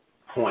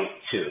 point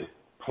 2,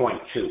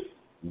 point 2.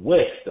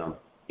 Wisdom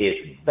is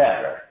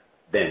better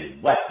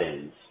than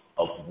weapons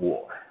of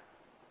war.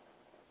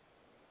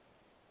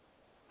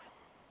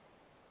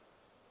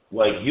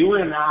 Well, you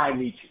and I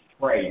need to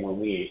pray when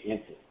we're in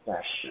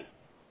intercession.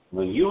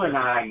 When you and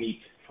I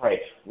need to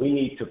pray, we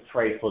need to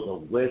pray for the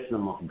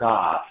wisdom of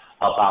God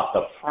about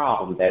the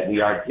problem that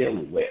we are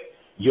dealing with.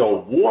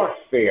 Your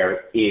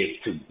warfare is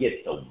to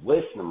get the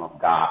wisdom of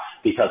God,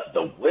 because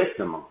the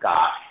wisdom of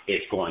God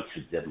is going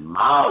to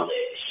demolish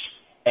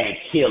and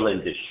kill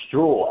and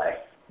destroy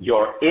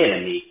your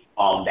enemy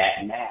on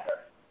that matter.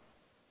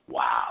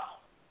 Wow.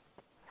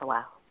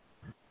 Wow.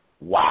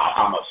 Wow.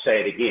 I'm going to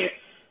say it again.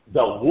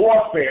 The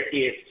warfare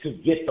is to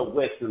get the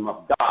wisdom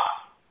of God.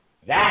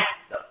 That's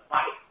the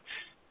fight.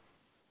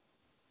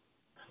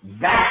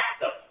 That's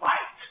the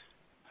fight.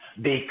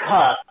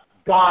 Because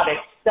God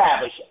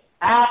established,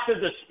 after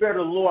the Spirit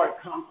of the Lord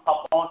comes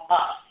upon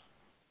us,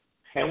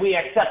 and we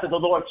accepted the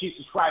Lord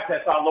Jesus Christ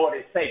as our Lord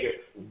and Savior,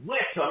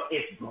 wisdom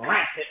is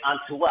granted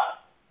unto us.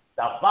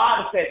 The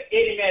Bible says,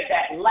 any man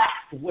that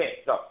lacks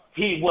wisdom,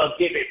 he will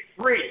give it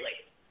freely.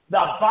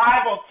 The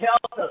Bible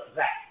tells us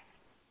that.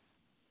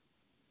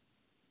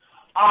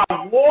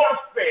 Our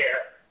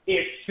warfare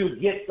is to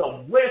get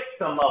the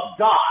wisdom of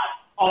God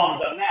on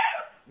the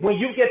matter. When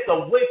you get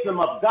the wisdom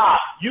of God,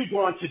 you're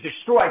going to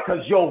destroy,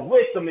 because your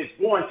wisdom is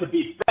going to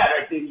be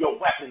better than your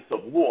weapons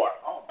of war.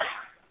 Oh, my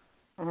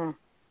God. Mm-hmm.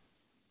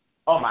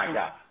 Oh, my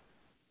God.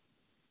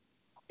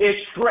 It's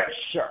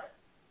scripture.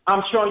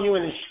 I'm showing you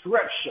in the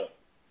scripture.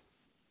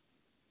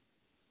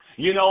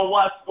 You know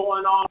what's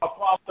going on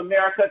across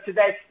America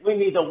today? We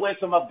need the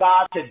wisdom of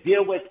God to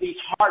deal with these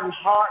hardened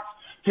hearts,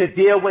 to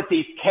deal with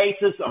these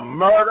cases of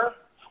murder.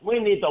 We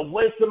need the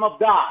wisdom of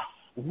God.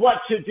 What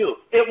to do.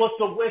 It was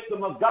the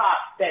wisdom of God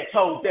that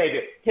told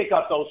David, pick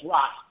up those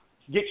rocks,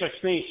 get your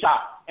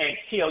slingshot, and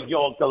kill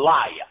your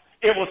Goliath.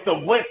 It was the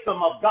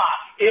wisdom of God.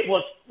 It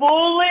was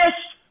foolish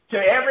to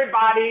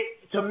everybody,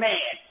 to man,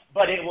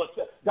 but it was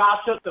God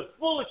took the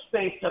foolish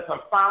things to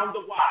confound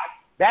the wise.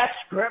 That's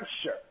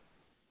scripture.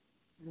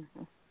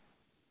 Mm-hmm.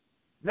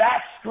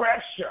 That's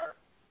scripture.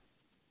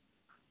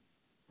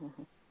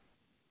 Mm-hmm.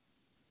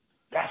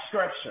 That's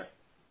scripture.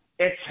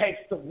 It takes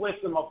the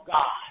wisdom of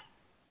God.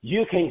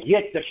 You can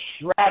get the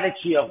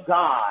strategy of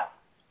God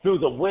through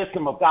the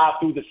wisdom of God,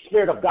 through the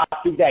Spirit of God,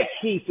 through that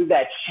key, through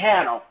that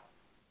channel,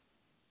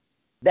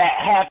 that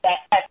have that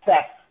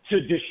access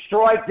to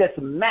destroy,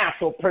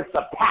 dismantle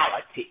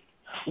principality.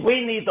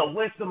 We need the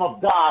wisdom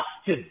of God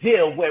to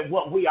deal with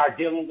what we are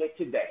dealing with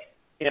today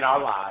in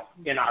our lives,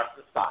 in our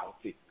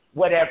society,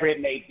 whatever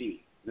it may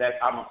be.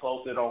 I'm going to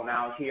close it on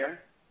out here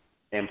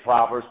in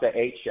Proverbs, the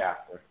 8th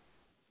chapter.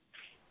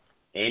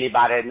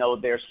 Anybody that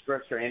knows their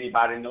scripture,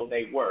 anybody that knows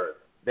their word,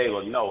 they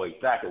will know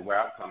exactly where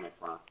I'm coming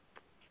from.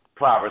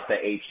 Proverbs, the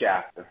 8th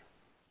chapter.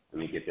 Let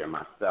me get there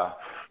myself.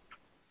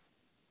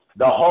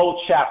 The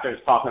whole chapter is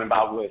talking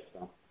about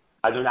wisdom.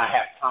 I do not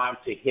have time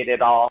to hit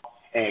it all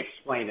and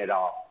explain it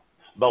all.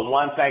 But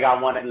one thing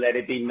I want to let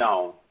it be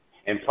known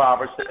in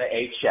Proverbs, the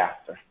 8th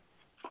chapter.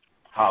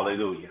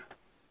 Hallelujah.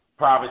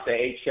 Proverbs, the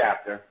 8th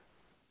chapter.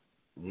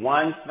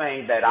 One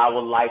thing that I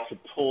would like to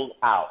pull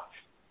out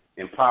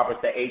in Proverbs,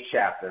 the 8th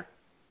chapter,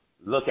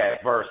 look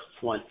at verse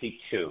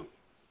 22.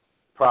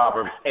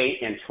 Proverbs 8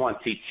 and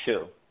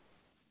 22.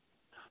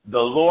 The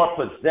Lord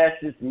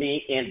possesses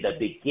me in the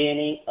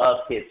beginning of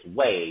his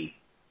ways.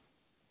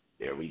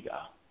 There we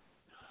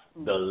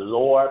go. The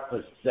Lord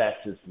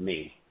possesses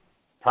me.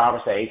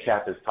 Proverbs 8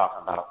 chapter is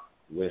talking about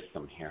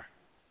wisdom here.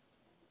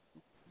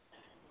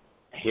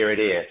 Here it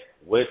is.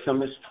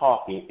 Wisdom is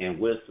talking, and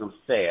wisdom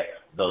said,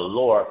 the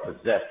Lord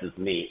possesses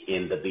me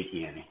in the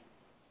beginning.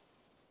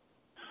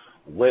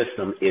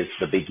 Wisdom is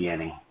the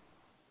beginning.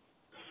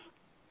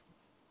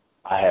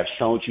 I have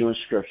shown you in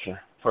Scripture,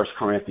 1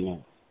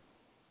 Corinthians,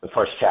 the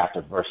first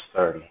chapter, verse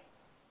 30.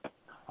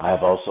 I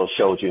have also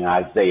showed you in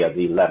Isaiah,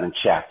 the 11th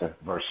chapter,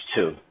 verse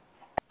 2.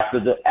 After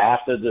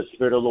the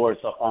Spirit of the Lord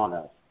is upon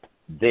us,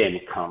 then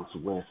comes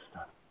wisdom.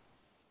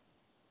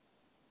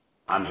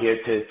 I'm here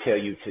to tell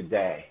you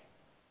today.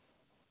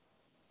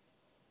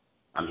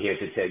 And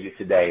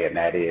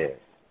that is,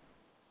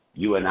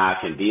 you and I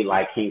can be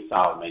like King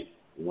Solomon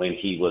when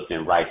he was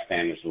in right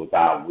standards with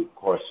God. Of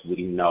course,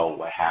 we know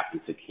what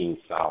happened to King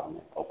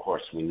Solomon. Of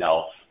course, we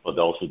know. For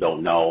those who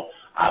don't know,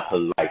 I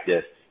put it like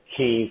this.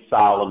 King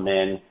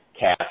Solomon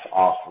cast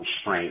off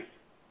restraint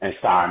and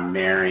started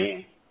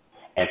marrying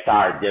and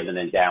started dibbling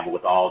and dabbling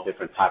with all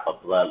different type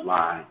of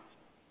bloodlines.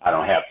 I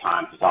don't have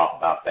time to talk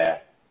about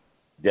that.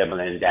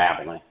 Dibbling and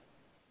dabbling.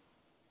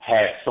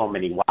 Had so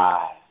many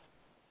wives.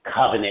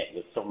 Covenant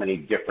with so many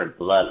different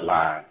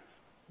bloodlines,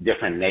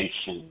 different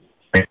nations.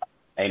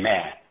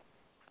 Amen.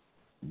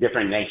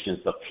 Different nations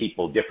of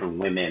people, different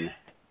women.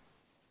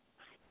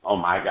 Oh,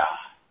 my God.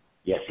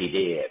 Yes, he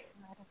did.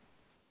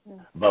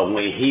 But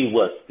when he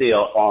was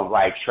still on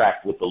right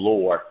track with the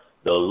Lord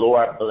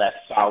blessed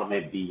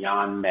Solomon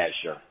beyond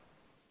measure.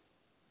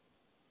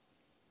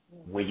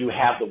 When you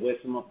have the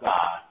wisdom of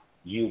God,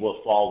 you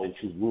will fall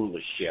into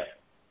rulership,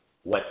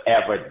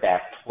 whatever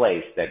that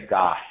place that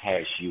God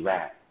has you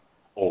at,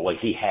 or what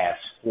he has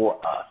for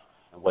us,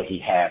 and what he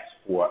has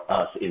for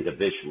us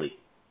individually.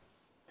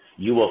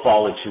 You will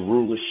fall into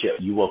rulership.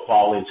 You will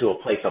fall into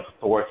a place of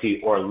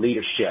authority or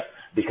leadership,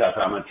 because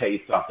I'm going to tell you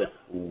something.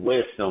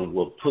 Wisdom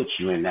will put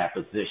you in that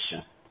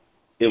position.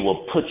 It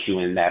will put you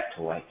in that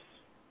place.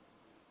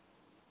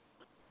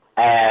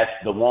 As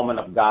the woman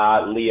of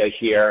God, Leah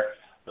here,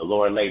 the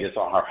Lord laid this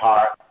on her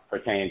heart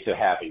pertaining to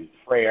having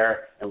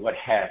prayer and what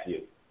have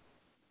you.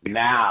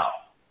 Now,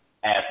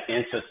 as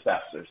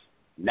intercessors,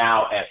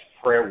 now as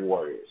prayer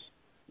warriors,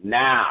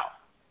 now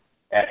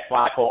as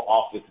fivefold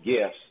office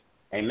gifts,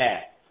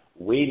 amen,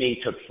 we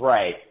need to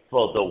pray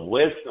for the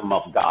wisdom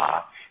of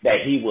God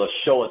that he will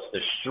show us the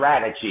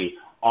strategy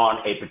on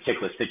a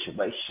particular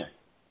situation.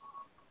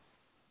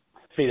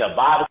 See, the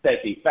Bible says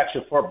the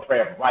effectual fervent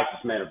prayer of a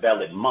righteous man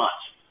availeth much.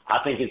 I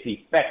think it's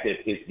effective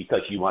is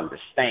because you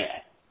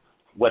understand.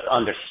 With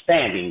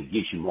understanding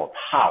gives you more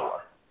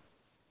power.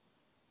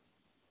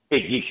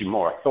 It gives you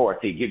more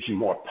authority. It gives you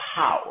more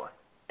power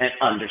and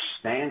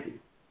understanding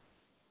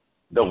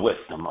the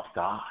wisdom of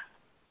God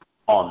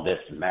on this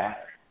matter.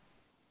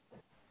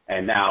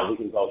 And now we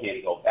can go ahead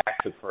and go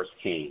back to 1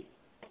 Kings.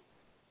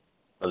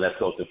 So let's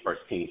go to 1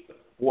 Kings, the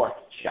 4th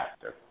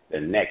chapter, the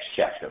next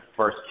chapter,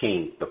 1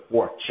 Kings, the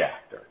 4th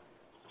chapter.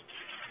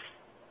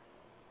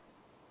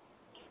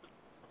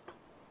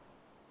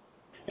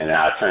 And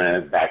I'll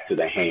turn it back to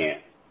the hand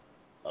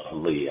of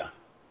Leah.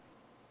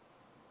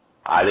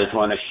 I just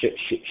want to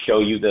show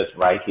you this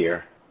right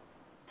here.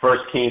 1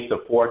 Kings,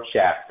 the 4th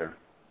chapter,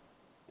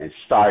 and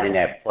starting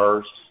at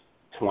verse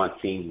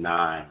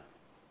 29.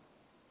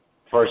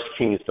 1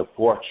 Kings, the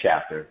 4th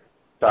chapter,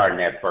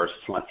 starting at verse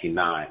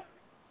 29.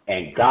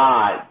 And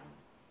God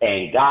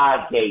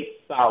gave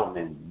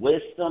Solomon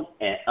wisdom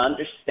and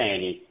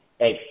understanding,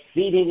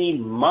 exceedingly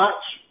much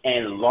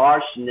and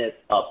largeness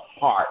of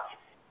heart,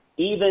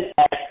 even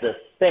as the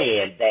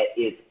sand that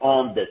is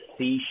on the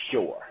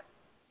seashore.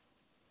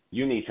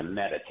 You need to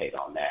meditate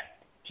on that,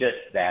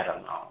 just that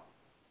alone.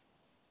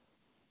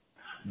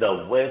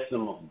 The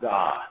wisdom of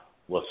God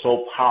was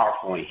so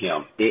powerful in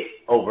him, it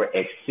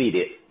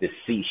over-exceeded the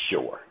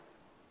seashore.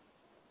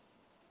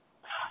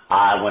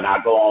 When I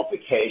go on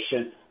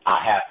vacation,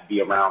 I have to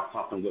be around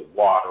something with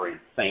water and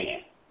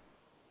sand.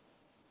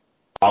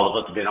 All of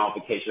us have been on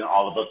vacation.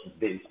 All of us have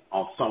been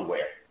on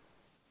somewhere,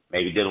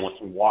 maybe dealing with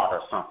some water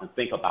or something.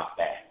 Think about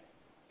that.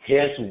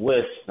 His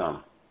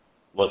wisdom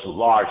was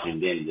larger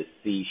than the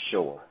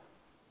seashore.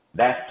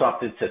 That's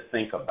something to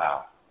think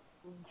about.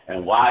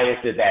 And why is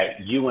it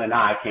that you and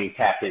I can't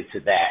tap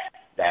into that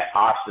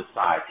our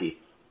society,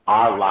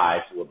 our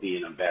lives will be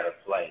in a better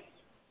place?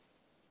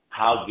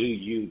 How do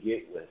you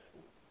get wisdom?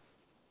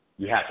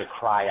 You have to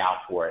cry out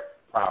for it.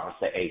 Proverbs,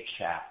 the 8th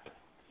chapter.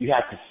 You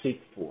have to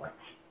seek for it,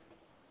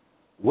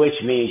 which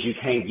means you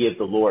can't give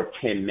the Lord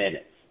 10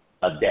 minutes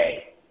a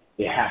day.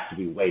 It has to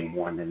be way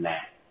more than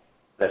that.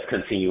 Let's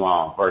continue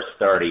on. Verse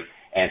 30.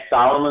 And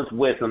Solomon's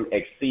wisdom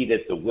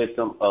exceeded the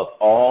wisdom of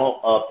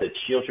all of the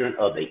children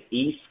of the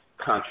east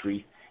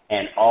country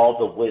and all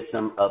the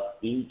wisdom of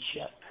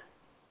Egypt.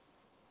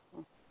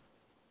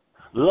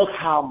 Look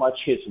how much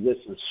his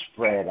wisdom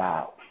spread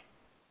out.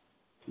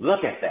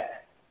 Look at that.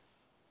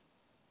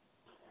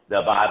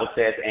 The Bible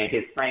says, and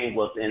his fame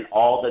was in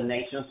all the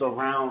nations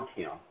around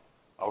him,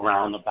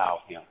 around about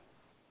him.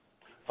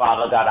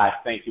 Father God, I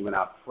thank you and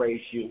I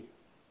praise you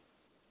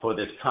for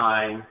this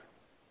time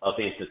of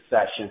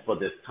intercession, for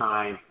this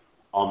time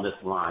on this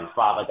line.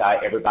 Father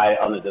God, everybody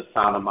under the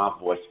sound of my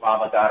voice,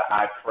 Father God,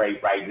 I pray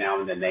right now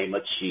in the name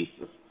of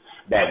Jesus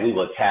that we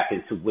will tap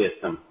into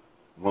wisdom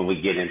when we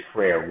get in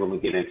prayer, when we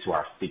get into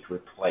our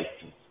secret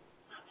places.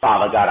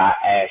 Father God, I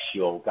ask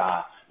you, oh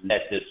God,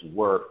 let this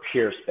word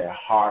pierce their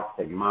heart,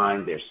 their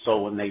mind, their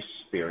soul, and their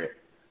spirit.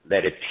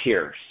 Let it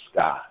pierce,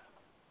 God.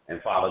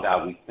 And Father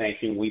God, we thank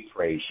you and we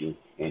praise you.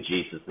 In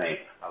Jesus' name,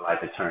 I'd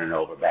like to turn it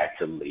over back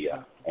to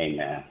Leah.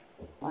 Amen.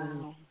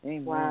 Wow.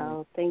 Amen.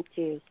 Wow. Thank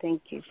you.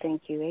 Thank you.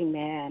 Thank you.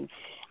 Amen.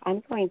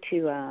 I'm going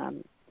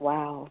to,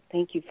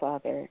 thank you,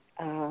 Father.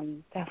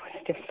 That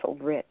was just so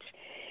rich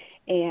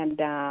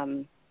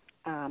and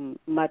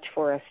much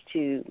for us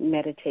to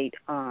meditate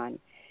on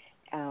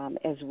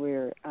as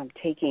we're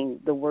taking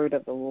the word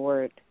of the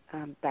Lord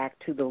back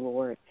to the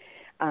Lord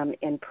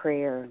in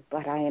prayer.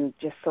 But I am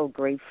just so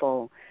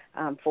grateful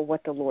for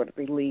what the Lord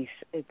released.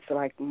 It's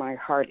like my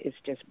heart is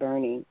just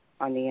burning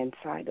on the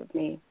inside of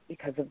me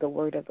because of the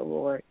word of the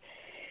Lord.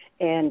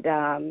 And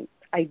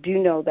I do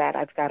know that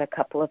I've got a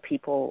couple of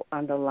people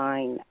on the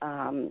line.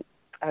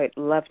 I'd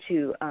love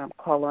to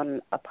call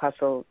on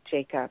Apostle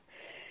Jacob.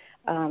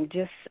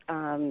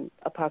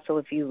 Apostle,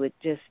 if you would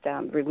just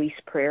release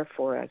prayer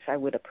for us, I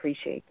would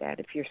appreciate that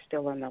if you're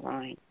still on the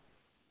line.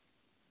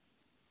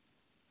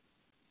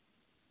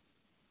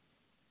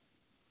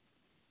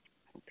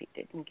 Hope he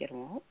didn't get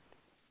off.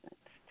 Let's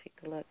take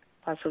a look.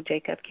 Apostle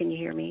Jacob, can you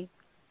hear me?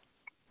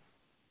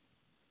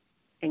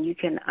 And you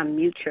can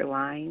unmute your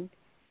line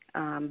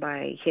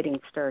by hitting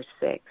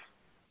 *6.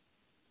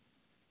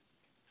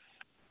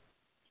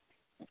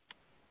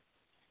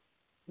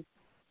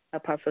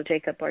 Apostle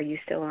Jacob, are you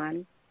still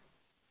on?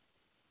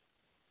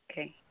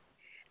 Okay.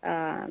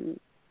 I'm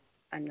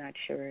not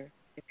sure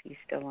if he's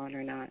still on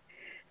or not.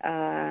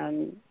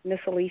 Miss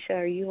Alicia,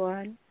 are you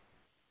on?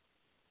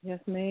 Yes,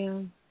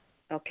 ma'am.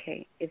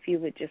 Okay. If you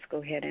would just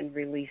go ahead and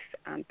release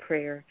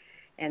prayer,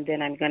 and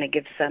then I'm going to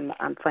give some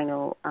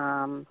final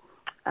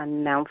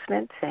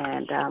announcements,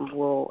 and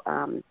we'll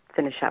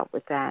finish out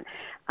with that.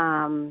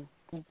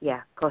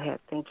 Yeah, go ahead.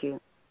 Thank you.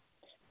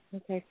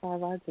 Okay,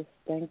 Father, I just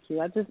thank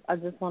you. I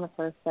just want to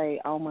first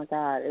say, oh my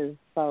God, it's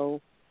so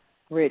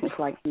rich,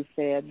 like you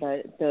said.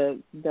 But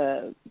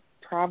the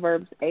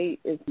Proverbs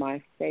 8 is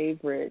my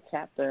favorite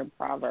chapter in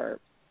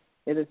Proverbs.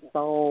 It is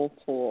so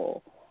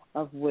full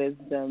of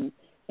wisdom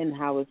and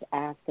how it's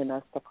asking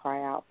us to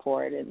cry out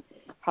for it and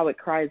how it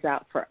cries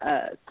out for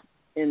us.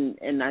 And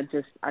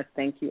I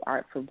thank you,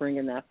 Art, for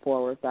bringing that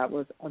forward. That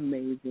was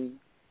amazing,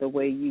 the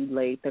way you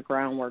laid the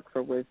groundwork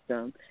for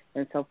wisdom.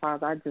 And so,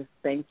 Father, I just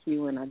thank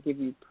you and I give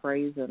you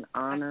praise and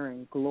honor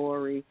and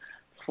glory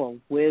for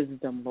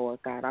wisdom, Lord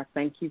God. I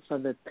thank you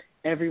for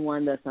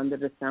everyone that's under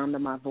the sound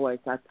of my voice.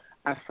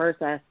 I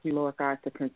first ask you, Lord God, to continue